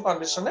সিচুয়েশন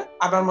কন্ডিশনে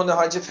আমার মনে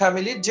হয় যে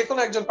ফ্যামিলির যে কোনো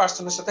একজন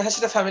পার্সনের সাথে, হ্যাঁ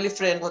সেটা ফ্যামিলি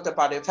ফ্রেন্ড হতে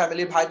পারে,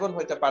 ফ্যামিলির ভাই বোন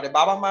হতে পারে,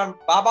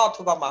 বাবা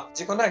অথবা মা,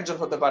 যে কোনো একজন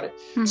হতে পারে।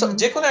 সো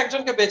যে কোনো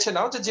একজনকে বেছে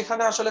নাও যে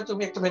যেখানে আসলে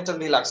তুমি একটু মেন্টাল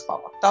রিল্যাক্স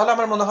পাবা, তাহলে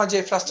আমার মনে হয় যে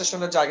এই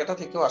ফ্রাস্ট্রেশনের জায়গাটা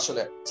থেকেও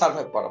আসলে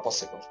সার্ভাইভ করা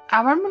পসিবল।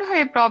 আমার মনে হয়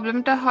এই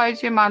প্রবলেমটা হয়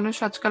যে মানুষ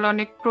আজকাল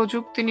অনেক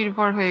প্রযুক্তি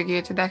নির্ভর হয়ে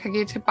গিয়েছে। দেখা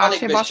গিয়েছে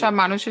পাশে বসা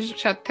মানুষের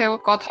সাথেও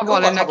কথা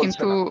বলে না,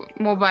 কিন্তু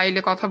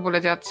মোবাইলে কথা বলে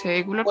যাচ্ছে।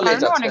 এগুলোর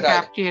কারণে অনেক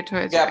গ্যাপ ক্রিয়েট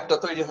হয়েছে, গ্যাপটা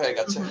তৈরি হয়ে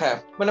গেছে। হ্যাঁ,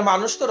 মানে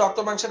মানুষ তো রক্ত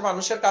মাংসের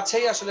মানুষের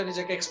কাছেই আসলে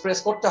নিজেকে এক্সপ্রেস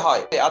করতে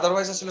হয়,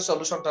 আদারওয়াইজ আসলে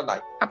সলিউশনটা নাই।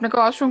 আপনাকে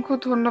অসংখ্য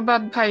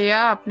ধন্যবাদ ভাইয়া,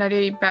 আপনার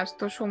এই ব্যস্ত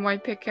সময়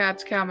থেকে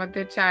আজকে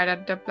আমাদের চায়ের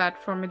আড্ডা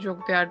প্ল্যাটফর্মে যোগ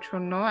দেওয়ার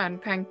জন্য। And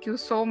thank you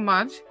so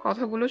much.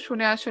 কথাগুলো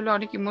শুনে আসলে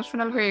অনেক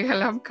ইমোশনাল হয়ে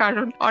গেলাম,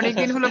 কারণ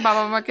অনেকদিন হলো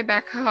বাবা মাকে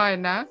দেখা হয়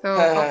না। তো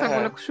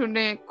কথাগুলো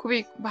শুনে খুবই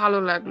ভালো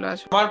লাগলো।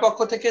 আমার পক্ষ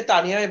থেকে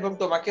তানিয়া এবং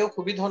তোমাকেও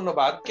খুবই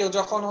ধন্যবাদ। কেউ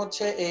যখন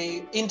হচ্ছে এই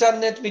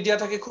ইন্টারনেট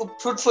মিডিয়াটাকে খুব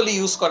ফ্রুটফুলি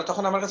ইউজ করে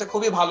তখন আমার কাছে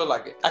খুবই ভালো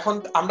লাগে। এখন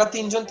আমরা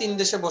তিনজন তিন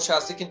দেশে বসে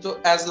আছি, কিন্তু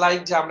অ্যাজ লাইক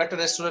যে আমরা একটা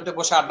রেস্টুরেন্টে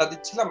বসে আড্ডা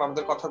দিচ্ছিলাম,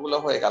 আমাদের কথাগুলো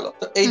হয়ে গেল।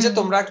 তো এই যে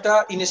তোমরা একটা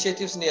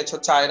ইনিশিয়েটিভস নিয়েছো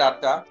চায়ের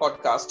আড্ডা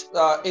পডকাস্ট,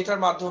 এটার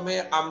মাধ্যমে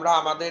আমরা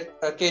আমাদের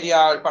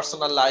কেরিয়ার,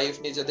 পার্সোনাল লাইফ,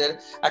 নিজেদের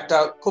একটা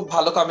খুব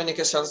ভালো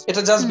কমিউনিকেশন,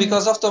 এটা জাস্ট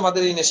বিকজ অফ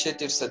তোমাদের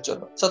ইনিশিয়েটিভস এর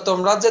জন্য। তো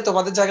তোমরা যে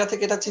তোমাদের জায়গা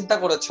থেকে এটা চিন্তা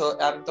করেছো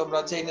এন্ড তোমরা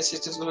যে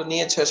ইনিশিয়েটিভস গুলো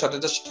নিয়েছো সেটা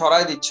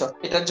ছড়াই দিচ্ছ,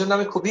 এটার জন্য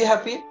আমি খুবই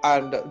হ্যাপি।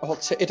 এন্ড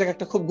হচ্ছে এটা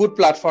একটা খুব গুড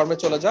প্ল্যাটফর্মে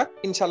চলে যাক।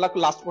 ইনশাআল্লাহ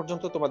লাস্ট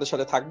পর্যন্ত তোমাদের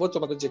সাথে থাকবো,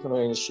 তোমাদের যে কোনো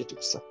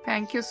initiatives.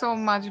 Thank you so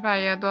much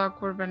ভাইয়া, দোয়া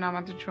করবেন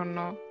আমাদের জন্য।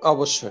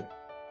 অবশ্যই।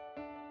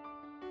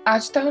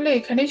 আজ তাহলে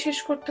এখানেই শেষ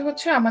করতে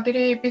হচ্ছে আমাদের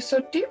এই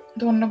এপিসোডটি।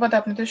 ধন্যবাদ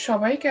আপনাদের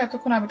সবাইকে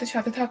এতক্ষণ আমাদের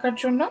সাথে থাকার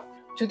জন্য।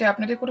 যদি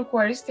আপনাদের কোনো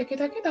কোয়ারিজ থেকে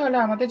থাকে তাহলে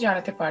আমাদের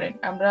জানাতে পারেন,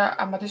 আমরা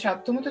আমাদের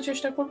সাধ্যমতো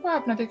চেষ্টা করব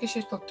আপনাদেরকে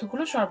সেই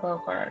তথ্যগুলো সরবরাহ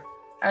করার।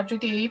 আর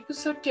যদি এই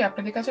এপিসোডটি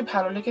আপনাদের কাছে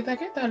ভালো লেগে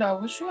থাকে তাহলে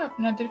অবশ্যই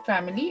আপনাদের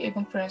ফ্যামিলি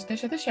এবং ফ্রেন্ডসদের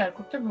সাথে শেয়ার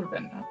করতে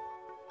ভুলবেন না।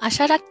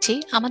 আশা রাখছি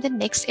আমাদের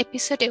নেক্সট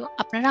এপিসোডেও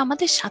আপনারা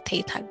আমাদের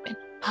সাথেই থাকবেন।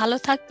 ভালো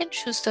থাকবেন,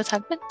 সুস্থ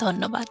থাকবেন।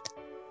 ধন্যবাদ।